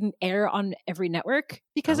didn't air on every network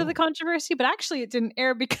because of the controversy, but actually it didn't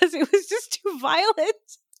air because it was just too violent.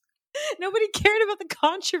 Nobody cared about the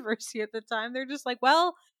controversy at the time. They're just like,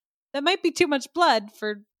 well, that might be too much blood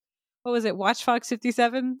for, what was it, Watch Fox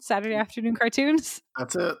 57 Saturday afternoon cartoons?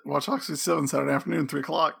 That's it. Watch Fox 57 Saturday afternoon,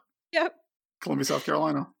 3:00. Yep. Columbia, South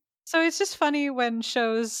Carolina. So it's just funny when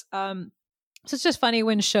shows are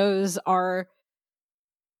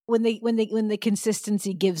when the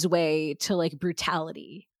consistency gives way to like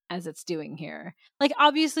brutality as it's doing here. Like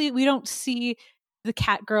obviously we don't see the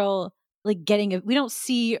cat girl like we don't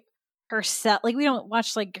see herself, like we don't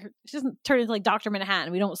watch like she doesn't turn into like Dr.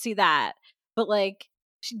 Manhattan. We don't see that. But like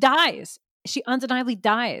she dies. She undeniably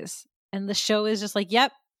dies. And the show is just like,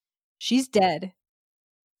 yep, she's dead.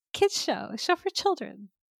 Kids show for children.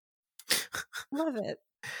 Love it.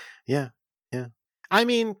 Yeah. I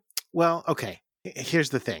mean, well, okay. Here's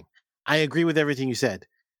the thing. I agree with everything you said,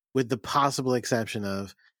 with the possible exception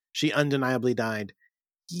of she undeniably died.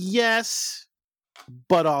 Yes,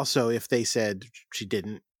 but also if they said she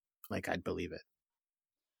didn't, like, I'd believe it.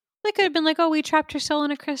 They could have been like, "Oh, we trapped her soul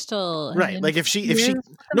in a crystal." Right. Like if she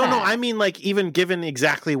no, I mean like even given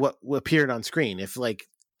exactly what appeared on screen, if like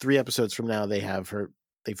 3 episodes from now they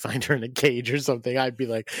find her in a cage or something, I'd be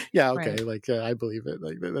like, yeah, okay, right. Like I believe it.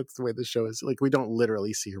 Like that's the way the show is. Like we don't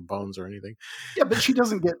literally see her bones or anything. Yeah, but she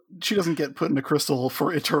doesn't get put in a crystal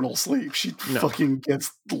for eternal sleep. She fucking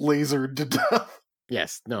gets lasered to death.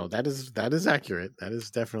 Yes, no, that is accurate. That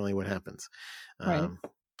is definitely what happens. Right.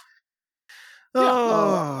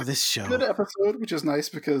 This show. Good episode, which is nice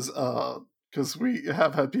because we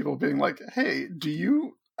have had people being like, "Hey, do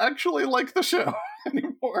you actually like the show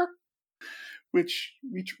anymore?" Which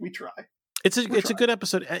we try. It's a good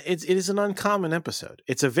episode. It is an uncommon episode.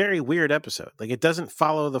 It's a very weird episode. Like it doesn't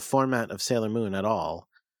follow the format of Sailor Moon at all,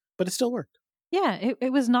 but it still worked. Yeah,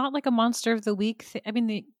 it was not like a monster of the week. I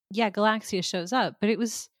mean, Galaxia shows up, but it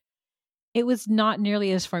was not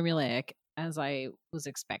nearly as formulaic as I was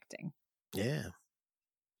expecting. Yeah.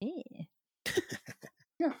 Yeah.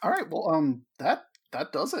 All right. Well, that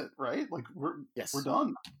does it, right? Like we're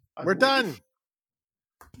done. We're done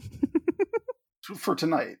for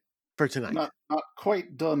tonight. Not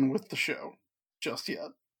quite done with the show just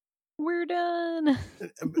yet. We're done,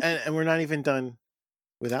 and we're not even done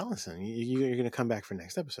with Allison. You're going to come back for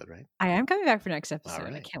next episode, right? I am coming back for next episode.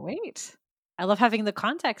 Right. I can't wait. I love having the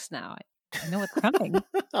context now. I know what's coming.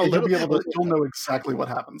 You'll know exactly what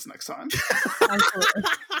happens next time.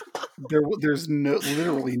 There's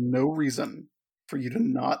literally no reason for you to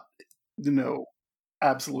not know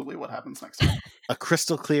absolutely what happens next time. A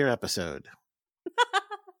crystal clear episode.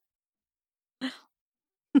 All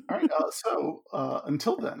right. So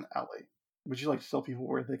until then, Allie, would you like to tell people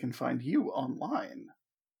where they can find you online?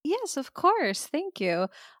 Yes, of course. Thank you.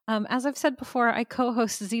 As I've said before, I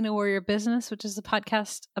co-host Xena Warrior Business, which is a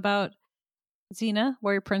podcast about Xena,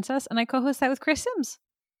 Warrior Princess, and I co-host that with Chris Sims.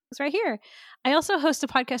 It's right here. I also host a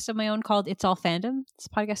podcast of my own called It's All Fandom. It's a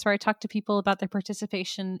podcast where I talk to people about their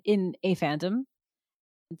participation in a fandom.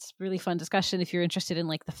 It's a really fun discussion if you're interested in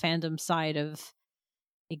like the fandom side of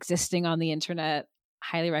existing on the internet.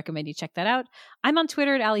 Highly recommend you check that out. I'm on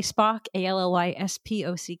Twitter at Allie Spock,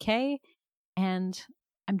 ALLYSPOCK, and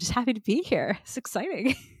I'm just happy to be here. It's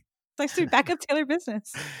exciting. It's nice to be back at Sailor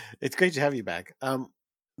Business. It's great to have you back.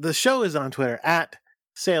 The show is on Twitter at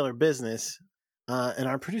Sailor Business, and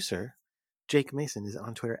our producer, Jake Mason, is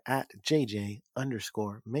on Twitter at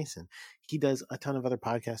JJ_Mason. He does a ton of other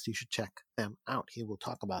podcasts. You should check them out. He will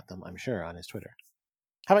talk about them, I'm sure, on his Twitter.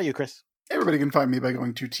 How about you, Chris? Everybody can find me by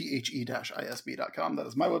going to the-isb.com. That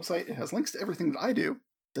is my website. It has links to everything that I do.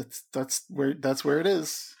 That's where it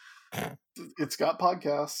is. It's got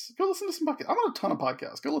podcasts. Go listen to some podcasts. I'm on a ton of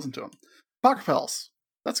podcasts. Go listen to them. Poker Pals.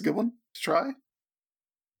 That's a good one to try.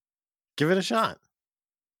 Give it a shot.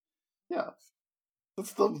 Yeah.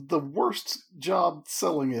 That's the worst job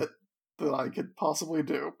selling it that I could possibly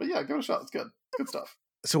do. But yeah, give it a shot. It's good. Good stuff.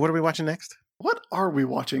 So what are we watching next? What are we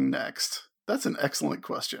watching next? That's an excellent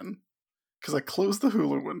question. Because I closed the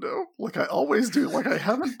Hulu window, like I always do. Like I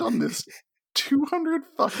haven't done this 200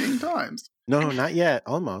 fucking times. No, not yet.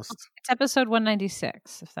 Almost. It's episode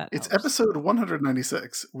 196, if that It's helps. episode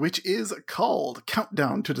 196, which is called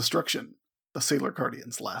Countdown to Destruction, the Sailor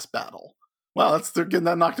Guardian's Last Battle. Wow, they're getting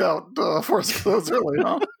that knocked out for us early,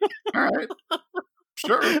 huh? All right.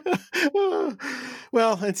 Sure.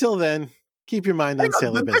 Well, until then, keep your mind on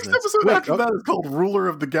Sailor Business. The next episode after that is called Ruler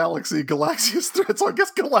of the Galaxy, Galaxia's Threat. So I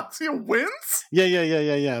guess Galaxia wins?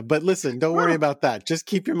 Yeah. But listen, don't worry about that. Just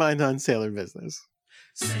keep your mind on Sailor Business.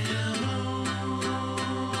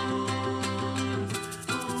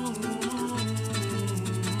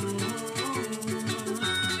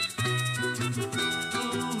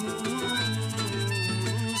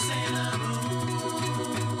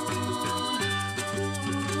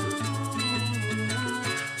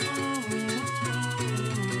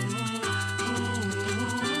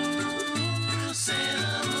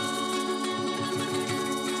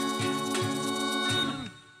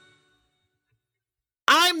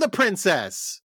 the princess.